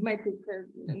absolutely enigmatic.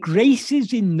 Grace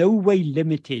is in no way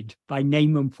limited by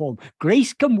name and form.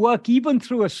 Grace can work even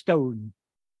through a stone.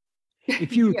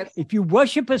 If you if you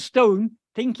worship a stone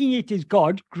thinking it is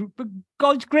God,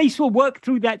 God's grace will work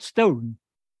through that stone.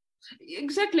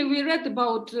 Exactly. We read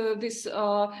about this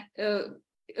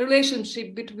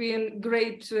relationship between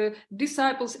great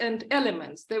disciples and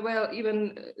elements. They were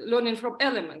even learning from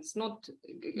elements, not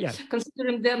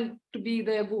considering them to be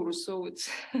their gurus. So it's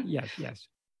yes.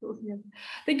 So, yeah.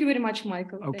 Thank you very much,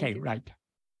 Michael. Okay, right.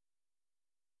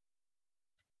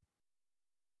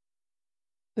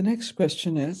 The next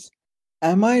question is,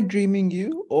 am I dreaming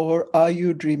you or are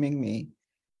you dreaming me?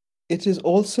 It is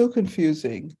also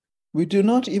confusing. We do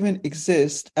not even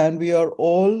exist and we are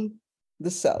all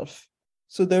the self.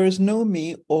 So there is no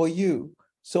me or you.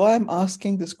 So I'm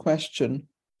asking this question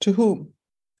to whom?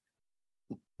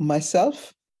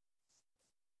 Myself?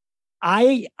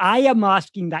 I am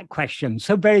asking that question.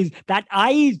 So there is that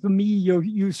I is the me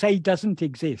you say doesn't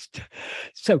exist.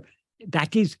 So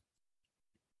that is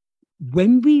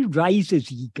when we rise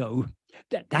as ego,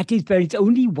 that is, there is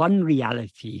only one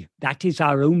reality. That is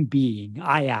our own being.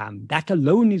 I am. That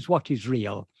alone is what is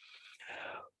real.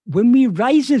 When we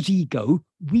rise as ego,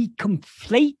 we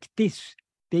conflate this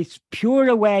pure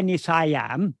awareness I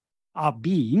am, our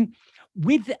being,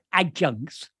 with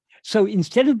adjuncts. So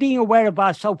instead of being aware of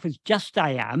ourselves as just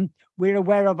I am, we're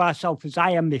aware of ourselves as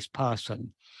I am this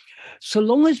person. So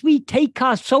long as we take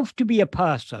ourselves to be a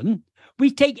person,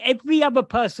 we take every other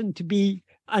person to be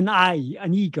an I,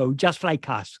 an ego, just like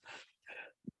us.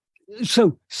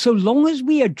 So long as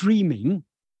we are dreaming,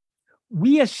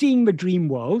 we are seeing the dream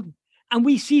world, and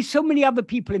we see so many other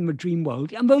people in the dream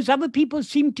world, and those other people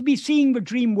seem to be seeing the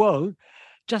dream world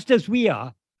just as we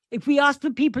are. If we ask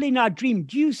the people in our dream,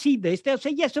 do you see this? They'll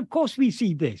say, yes, of course we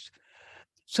see this.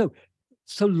 So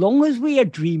long as we are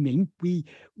dreaming, we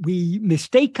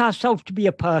mistake ourselves to be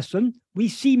a person. We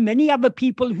see many other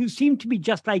people who seem to be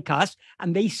just like us,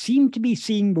 and they seem to be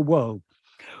seeing the world.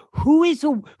 Who is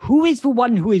the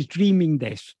one who is dreaming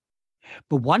this?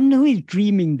 The one who is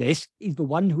dreaming this is the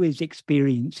one who is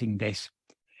experiencing this.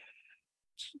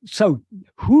 So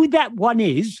who that one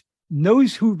is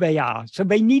knows who they are. So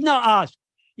they need not ask,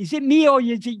 is it me or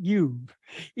is it you?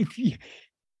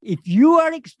 If you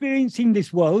are experiencing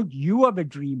this world, you are the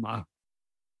dreamer.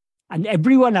 And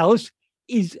everyone else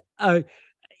is not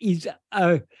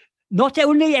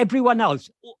only everyone else,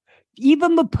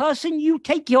 even the person you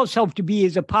take yourself to be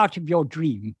is a part of your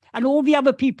dream. And all the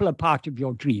other people are part of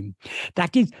your dream.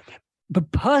 That is, the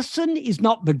person is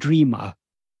not the dreamer.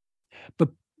 But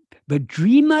the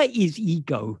dreamer is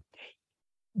ego.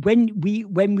 When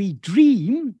we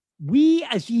dream, we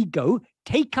as ego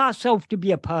take ourselves to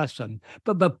be a person.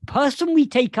 But the person we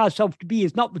take ourselves to be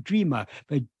is not the dreamer.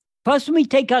 The person we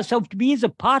take ourselves to be is a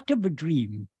part of the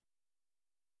dream.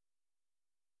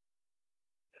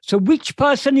 So which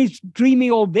person is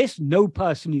dreaming all this? No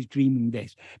person is dreaming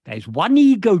this. There's one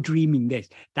ego dreaming this.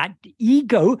 That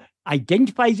ego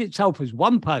identifies itself as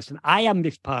one person. I am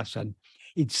this person.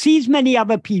 It sees many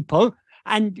other people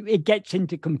and it gets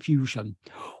into confusion.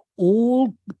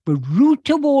 The root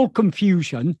of all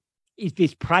confusion is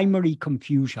this primary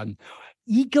confusion.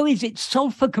 Ego is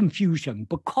itself a confusion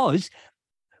because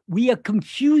we are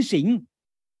confusing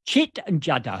chit and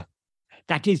jada.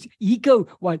 That is, ego,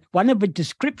 one of the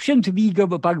descriptions of ego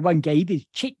that Bhagavan gave is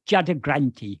chit jada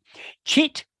granti.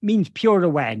 Chit means pure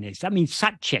awareness. That means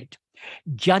sat-chit.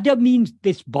 Jada means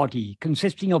this body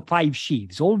consisting of 5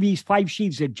 sheaths. All these 5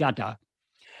 sheaths are jada.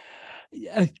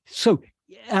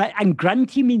 And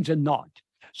granti means a knot.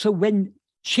 So when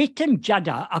chit and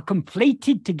jada are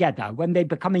conflated together, when they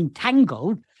become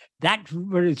entangled, that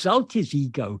result is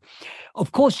ego.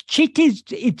 Of course, chit is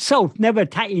itself never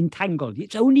entangled.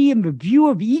 It's only in the view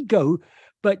of ego,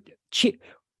 but chit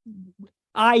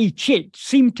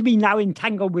seem to be now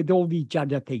entangled with all these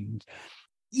jada things.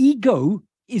 Ego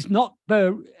is not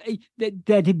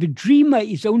the dreamer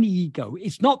is only ego.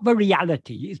 It's not the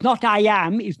reality. It's not I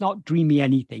am, it's not dreaming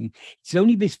anything. It's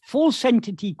only this false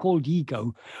entity called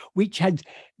ego, which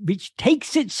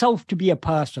takes itself to be a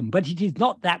person, but it is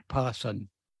not that person.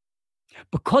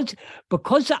 Because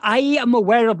I am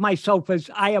aware of myself as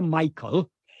I am Michael,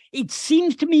 it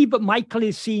seems to me that Michael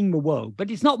is seeing the world,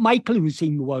 but it's not Michael who's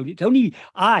seeing the world. It's only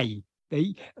I,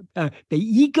 the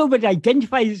ego that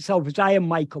identifies itself as I am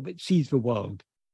Michael, that sees the world.